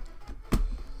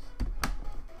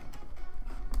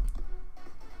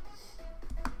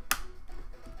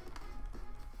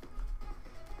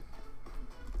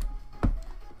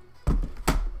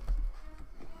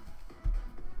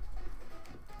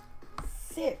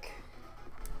 Sick.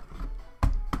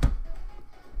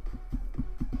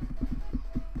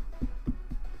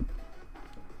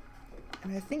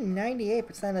 And I think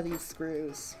 98% of these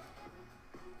screws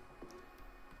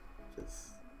just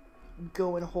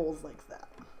go in holes like that.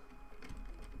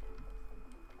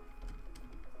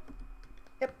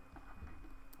 Yep.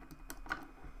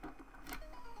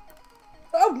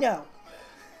 Oh! Oh no!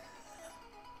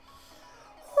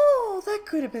 Oh, that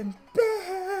could have been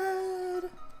bad.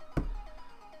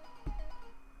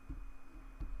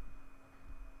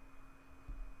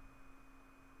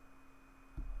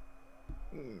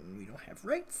 We don't have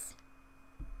rights.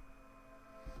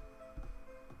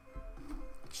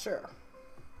 Sure.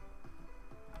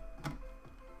 I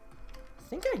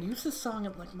think I used this song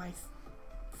in like my,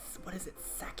 what is it,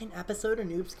 second episode of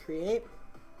Noobs Create?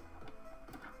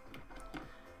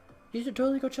 You should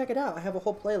totally go check it out. I have a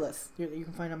whole playlist that you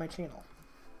can find on my channel.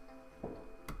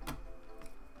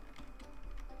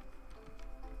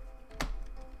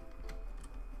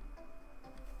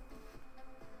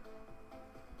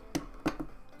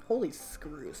 Holy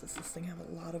screws, does this thing have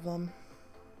a lot of them?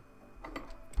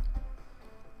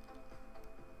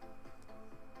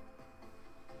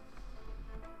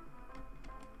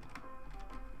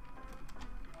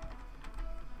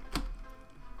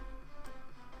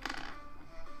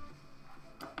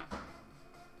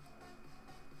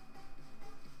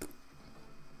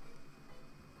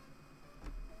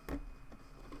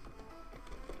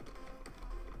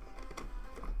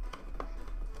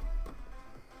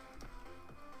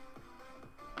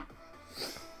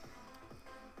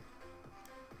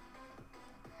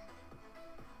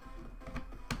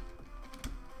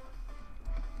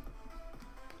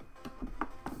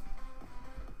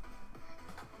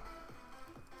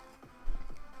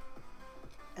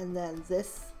 And then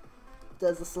this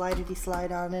does a slidey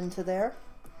slide on into there.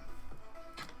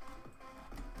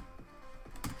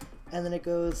 And then it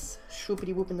goes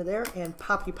shoopity whoop into there and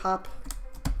poppy pop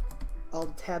all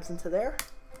the tabs into there.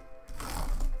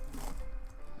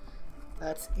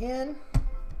 That's in.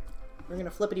 We're gonna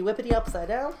flippity whippity upside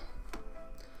down.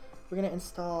 We're gonna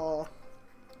install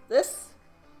this.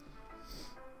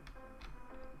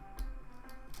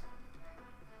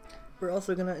 We're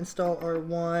also gonna install our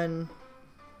one.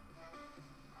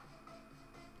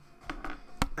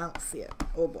 I don't see it.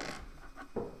 Oh boy.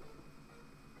 Well,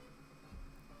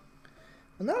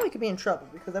 now we could be in trouble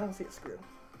because I don't see a screw.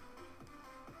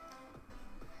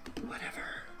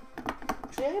 Whatever.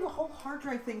 Actually, I have a whole hard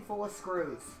drive thing full of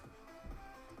screws.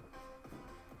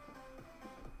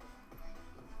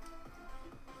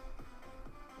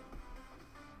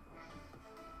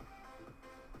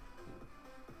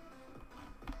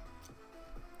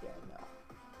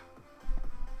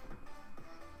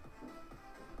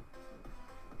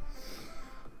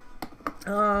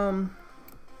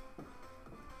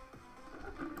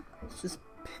 Let's just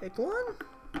pick one.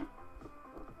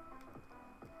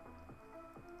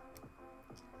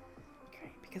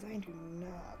 Okay, because I do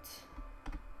not.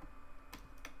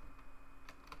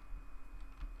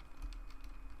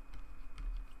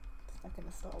 It's not gonna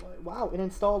install all the way. Wow, it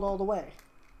installed all the way.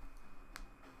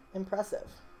 Impressive.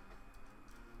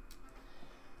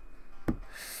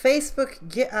 Facebook,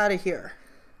 get out of here.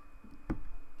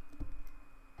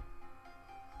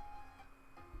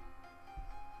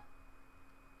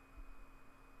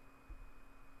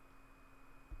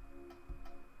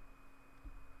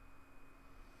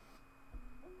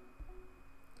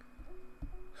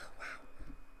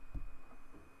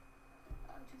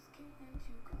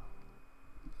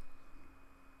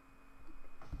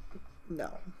 No.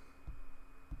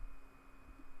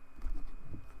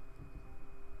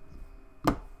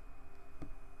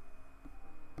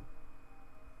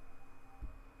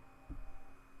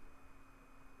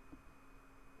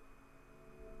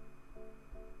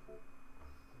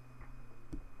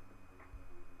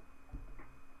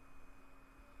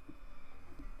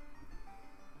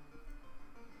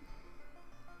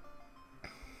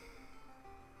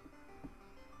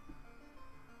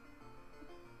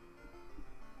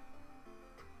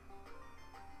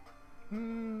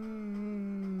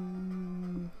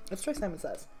 Let's try Simon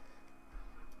Says.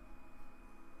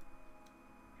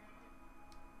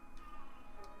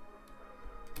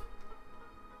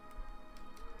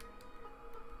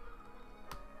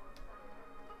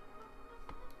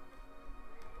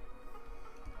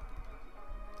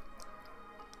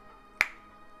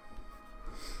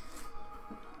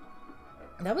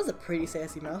 That was a pretty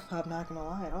sassy mouth pop, not gonna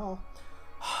lie at all.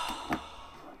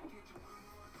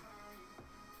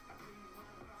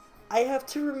 I have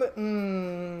to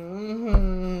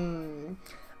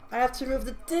remove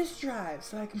the disk drive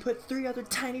so I can put 3 other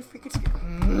tiny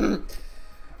freaking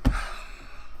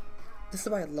This is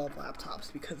why I love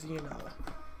laptops, because you know,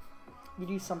 you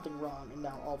do something wrong and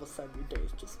now all of a sudden your day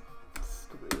is just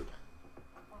screwed.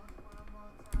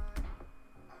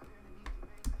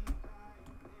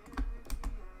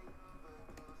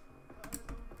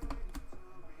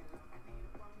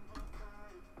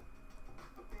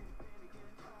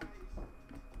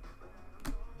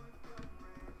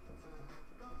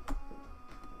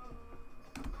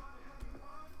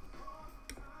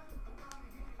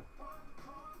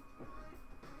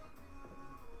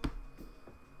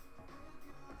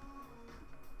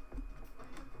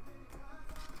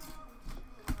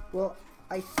 Well,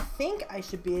 I think I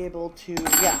should be able to,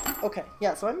 yeah, okay.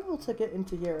 Yeah, so I'm able to get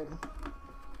into here and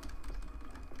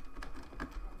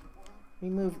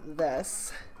remove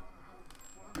this.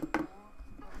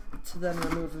 To then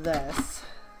remove this.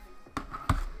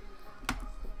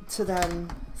 To then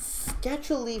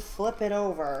sketchily flip it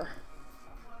over.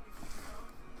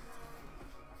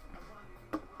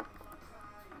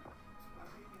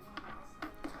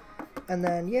 And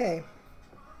then, yay.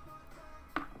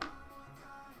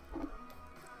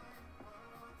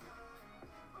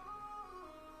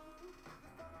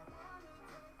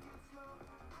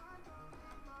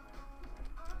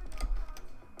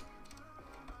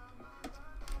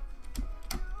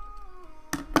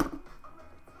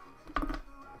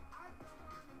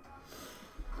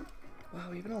 Wow,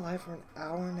 we've been alive for an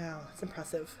hour now. That's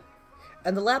impressive.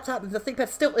 And the laptop, the ThinkPad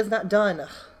still is not done.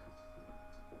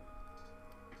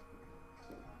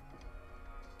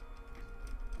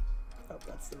 Oh,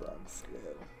 that's the wrong screw.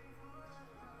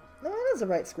 No, it is the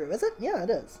right screw, is it? Yeah, it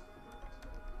is.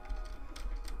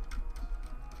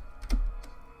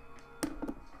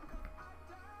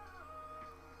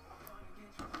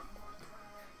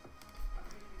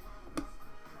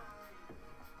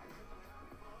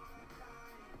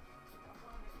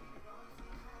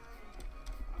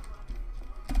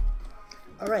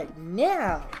 Alright,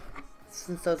 now,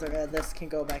 since those are this can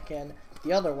go back in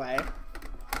the other way.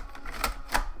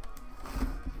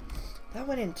 That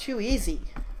went in too easy.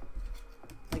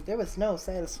 Like, there was no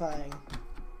satisfying.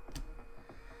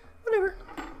 Whatever.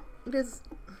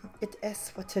 It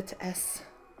is what it is.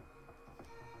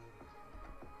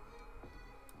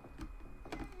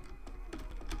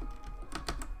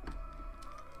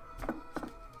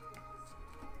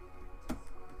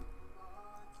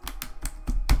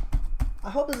 I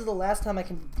hope this is the last time I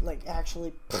can, like,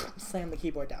 actually slam the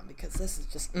keyboard down, because this is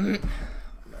just annoying.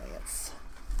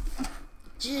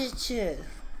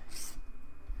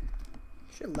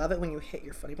 Should love it when you hit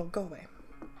your funny bone. Go away.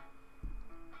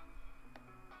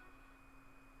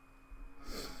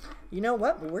 You know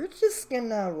what? We're just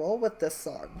gonna roll with this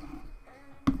song.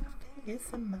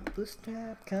 It's in my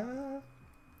bootstrap car.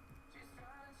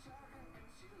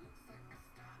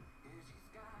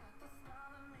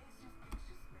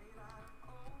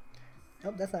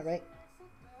 Nope, that's not right.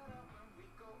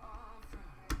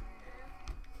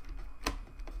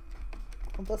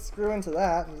 Well, let's screw into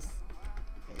that and just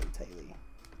very tightly.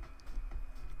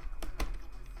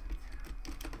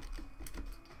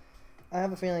 I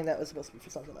have a feeling that was supposed to be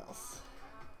for something else.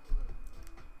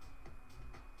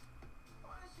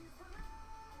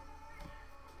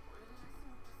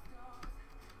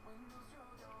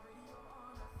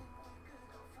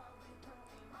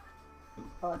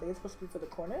 Oh, I think it's supposed to be for the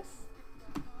corners.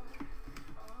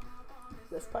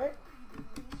 This part?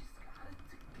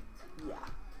 Yeah.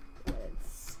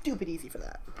 It's stupid easy for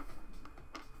that.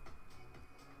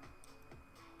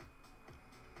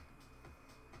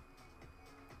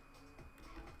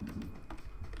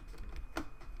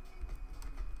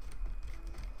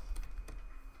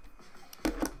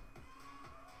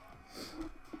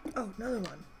 Oh, another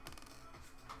one.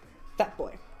 Fat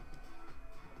boy.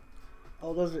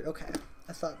 Oh, those are okay.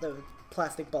 I thought they were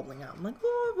plastic bubbling out. I'm like,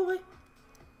 oh boy.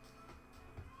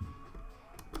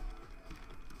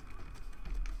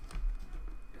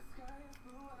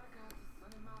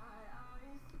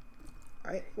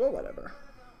 Alright, well, whatever.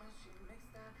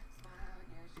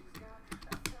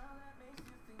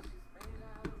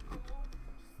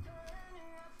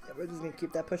 Yeah, we're just gonna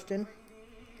keep that pushed in.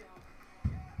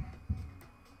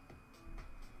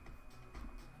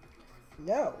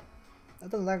 No,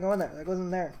 that does not go in there. That goes in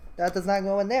there. That does not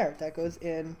go in there. That goes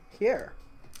in here.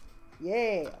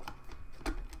 Yeah.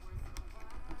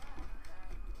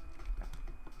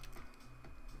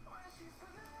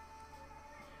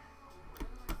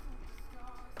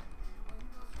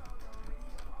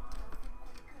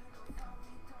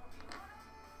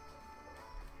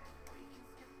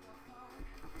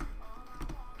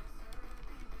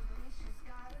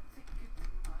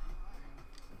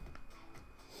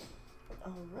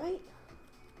 All right.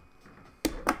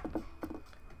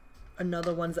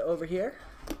 Another one's over here.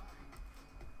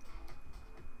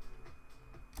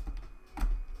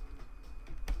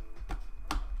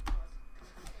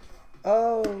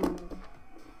 Oh,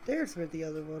 there's where the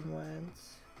other one went.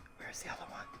 Where's the other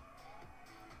one?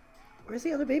 Where's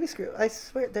the other baby screw? I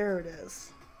swear, there it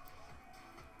is.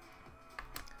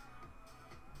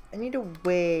 I need a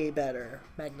way better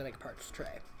magnetic parts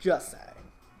tray. Just saying.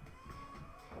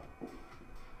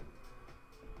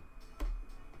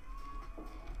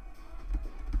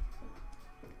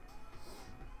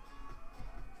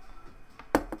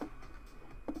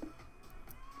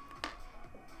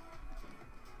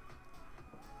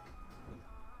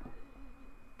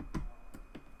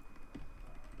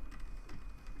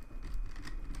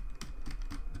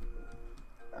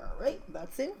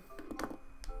 let's see.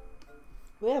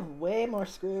 We have way more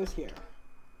screws here.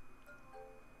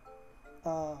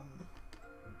 Oh,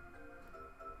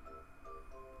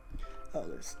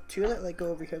 there's 2 that like go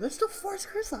over here. There's still 4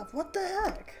 screws left. What the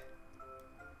heck?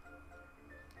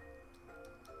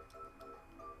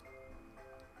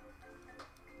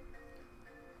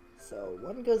 So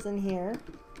 1 goes in here,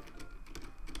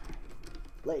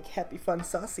 like Happy Fun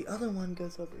Sauce. The other one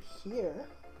goes over here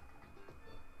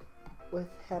with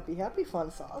Happy Happy Fun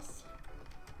Sauce.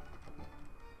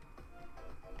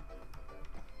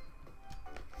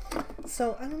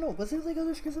 So I don't know. Was there like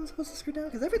other screws I'm supposed to screw down?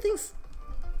 Because everything's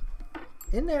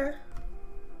in there.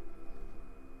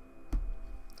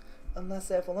 Unless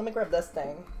if, well, let me grab this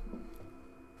thing.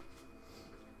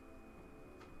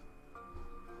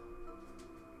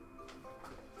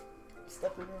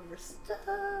 Stepping over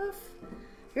stuff.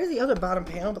 Here's the other bottom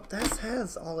panel, but this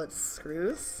has all its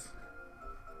screws.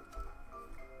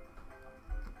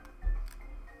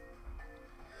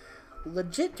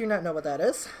 Legit do not know what that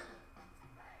is.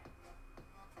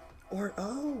 Or,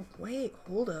 oh, wait,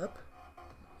 hold up.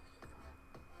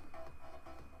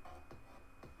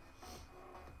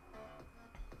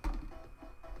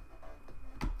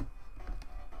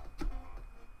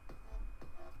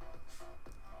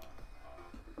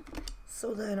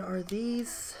 So then, are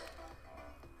these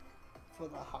for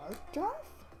the hard drive?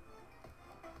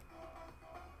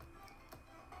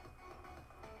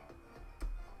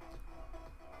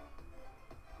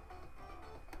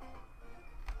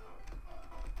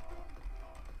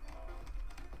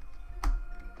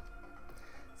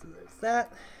 So there's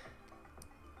that.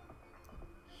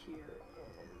 Here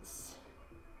is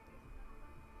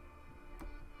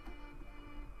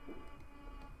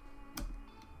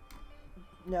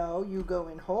no, you go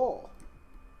in whole.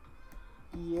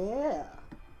 Yeah.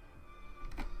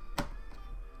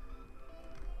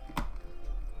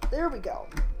 There we go.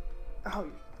 Oh.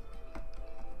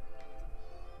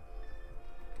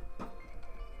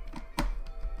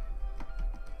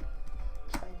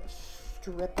 Trying to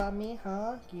strip on me,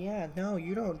 huh? Yeah, no,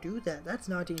 you don't do that. That's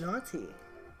naughty naughty.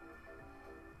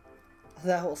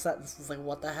 That whole sentence was like,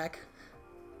 what the heck?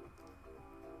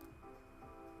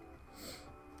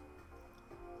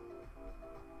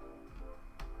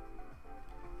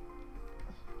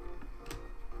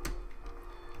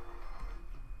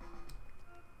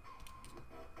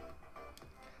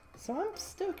 So I'm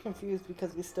still confused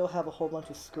because we still have a whole bunch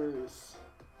of screws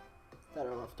that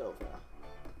are left over.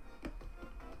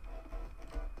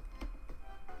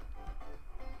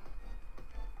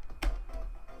 So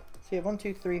you have 1,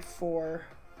 2, 3, 4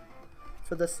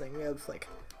 for this thing. We have like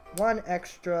 1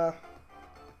 extra,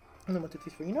 and then 1, 2,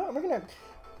 3, 4. You know what? We're gonna.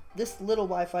 This little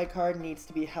Wi-Fi card needs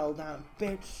to be held down a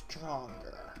bit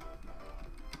stronger.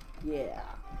 Yeah,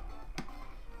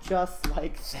 just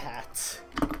like that.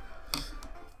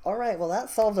 Alright, well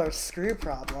that solves our screw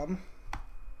problem.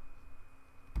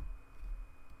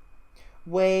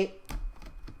 Wait.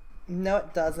 No,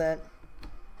 it doesn't.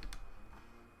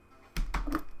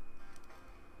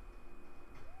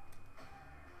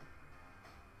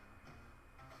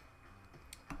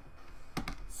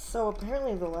 So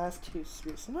apparently the last 2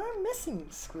 screws. So now I'm missing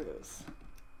screws.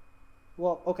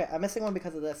 Well, okay, I'm missing one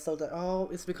because of this. So that, oh,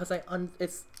 it's because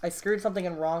I screwed something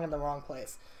in the wrong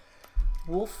place.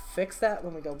 We'll fix that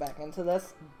when we go back into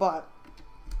this, but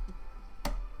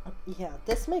yeah,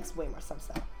 this makes way more sense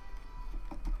now.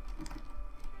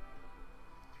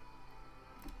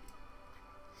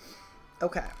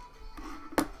 Okay.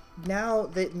 Now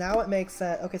it makes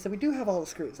sense. Okay, so we do have all the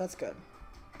screws. That's good.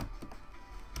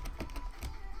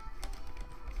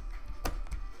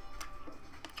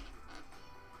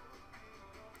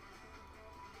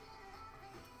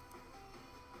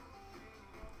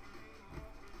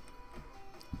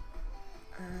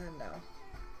 No.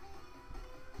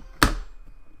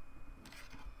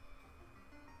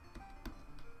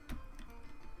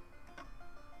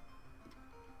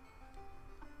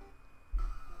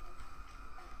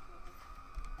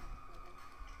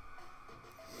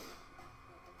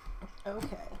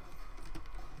 Okay.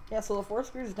 Yeah, so the 4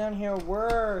 screws down here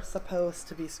were supposed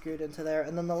to be screwed into there,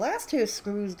 and then the last 2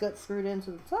 screws got screwed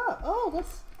into the top. Oh,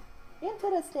 that's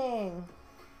interesting.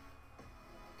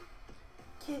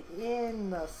 Get in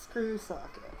the screw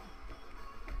socket.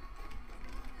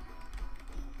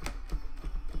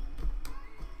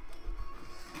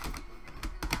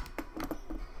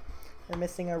 We're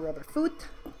missing our rubber foot,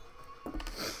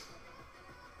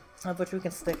 of which we can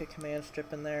stick a command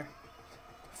strip in there.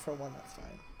 For one, that's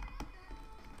fine.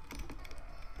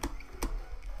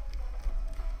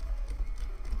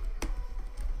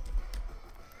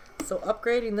 So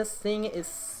upgrading this thing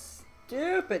is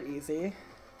stupid easy.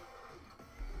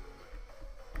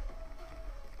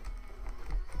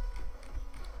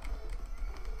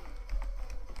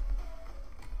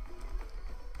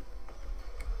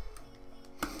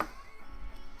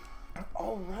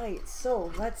 Alright, so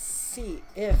let's see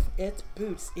if it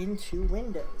boots into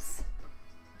Windows.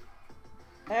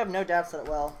 I have no doubts that it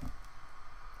will.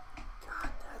 God,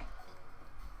 that...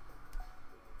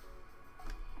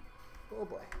 Oh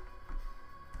boy.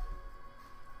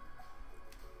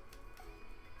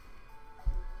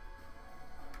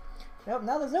 Nope,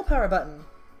 now there's no power button.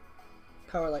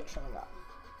 Power light showing up.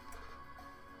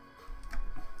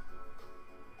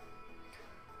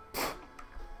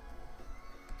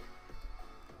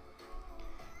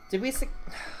 Did we...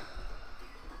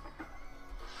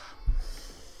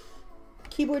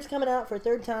 Keyboard's coming out for a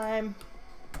third time.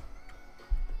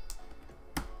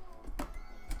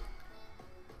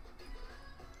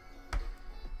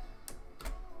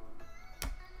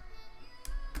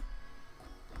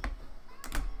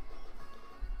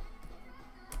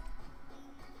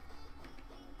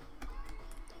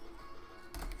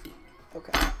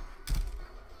 Okay.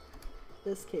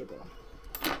 This cable.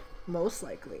 Most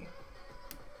likely.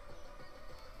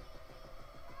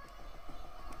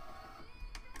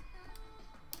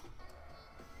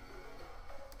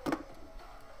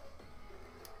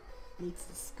 Needs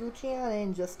to scooch on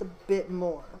in just a bit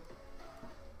more.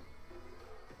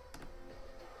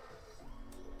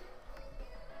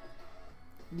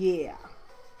 Yeah.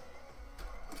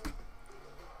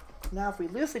 Now if we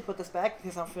loosely put this back,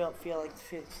 because I don't feel like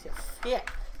yeah.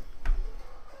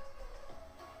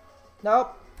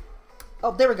 Nope.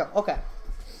 Oh, there we go. Okay.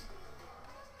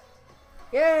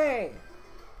 Yay!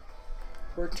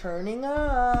 We're turning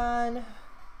on.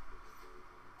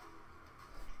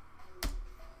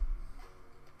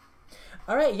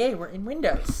 Alright, yay, we're in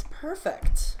Windows.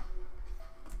 Perfect.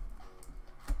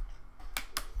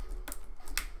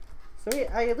 So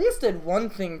I at least did one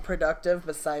thing productive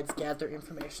besides gather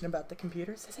information about the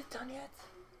computers. Is it done yet?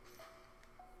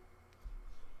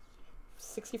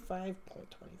 65.20.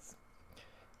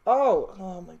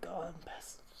 Oh my god.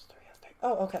 Best 3 out of 3.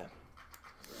 Oh, okay.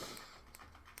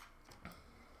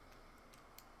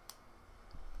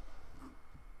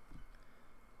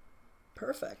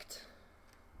 Perfect.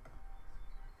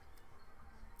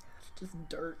 It's just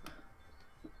dirt.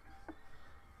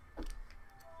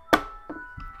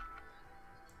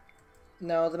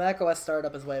 No, the macOS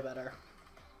startup is way better.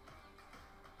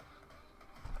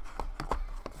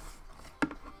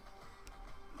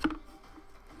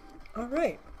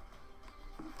 Alright.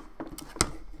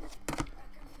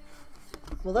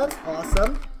 Well, that's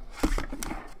awesome. I'm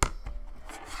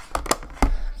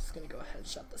just gonna go ahead and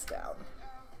shut this down.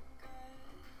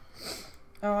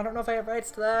 Oh, I don't know if I have rights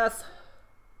to this.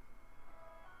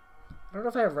 I don't know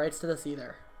if I have rights to this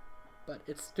either. But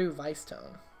it's through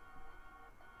Vicetone.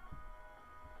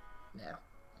 No.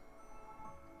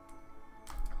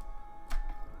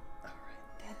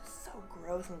 Alright, that is so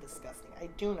gross and disgusting. I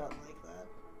do not like that.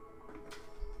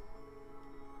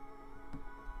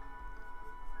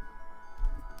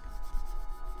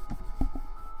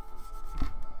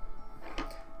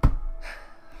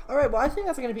 Alright, well I think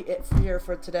that's going to be it here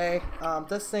for today.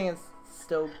 This thing is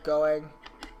still going,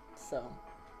 so...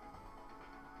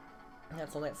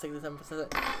 That's only at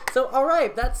 67%. So,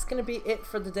 alright, that's going to be it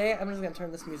for the day. I'm just going to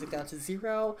turn this music down to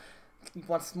 0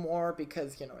 once more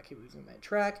because, you know, I keep losing my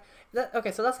track.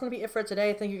 Okay, so that's going to be it for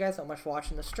today. Thank you guys so much for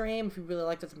watching the stream. If you really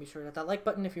liked it, be sure to hit that like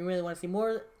button. If you really want to see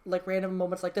more, like, random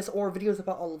moments like this or videos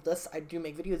about all of this, I do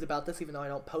make videos about this even though I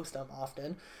don't post them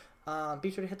often. Be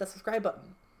sure to hit that subscribe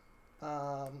button.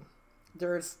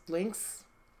 There's links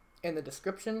in the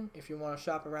description if you want to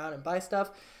shop around and buy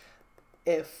stuff.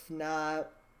 If not...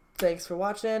 Thanks for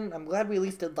watching. I'm glad we at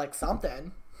least did like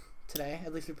something today.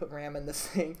 At least we put RAM in this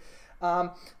thing.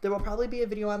 There will probably be a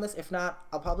video on this. If not,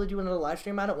 I'll probably do another live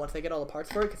stream on it once I get all the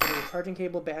parts for it. Because I need a charging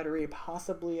cable, battery,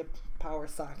 possibly a power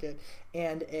socket,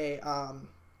 and a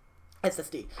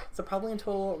SSD. So probably in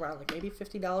total around like maybe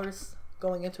 $50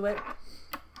 going into it.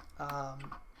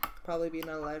 Probably be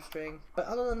another live stream. But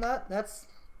other than that, that's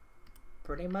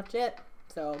pretty much it.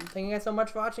 So, thank you guys so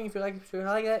much for watching. If you like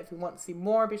it, if you want to see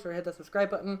more, be sure to hit the subscribe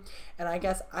button. And I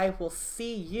guess I will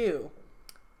see you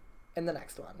in the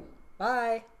next one.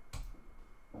 Bye!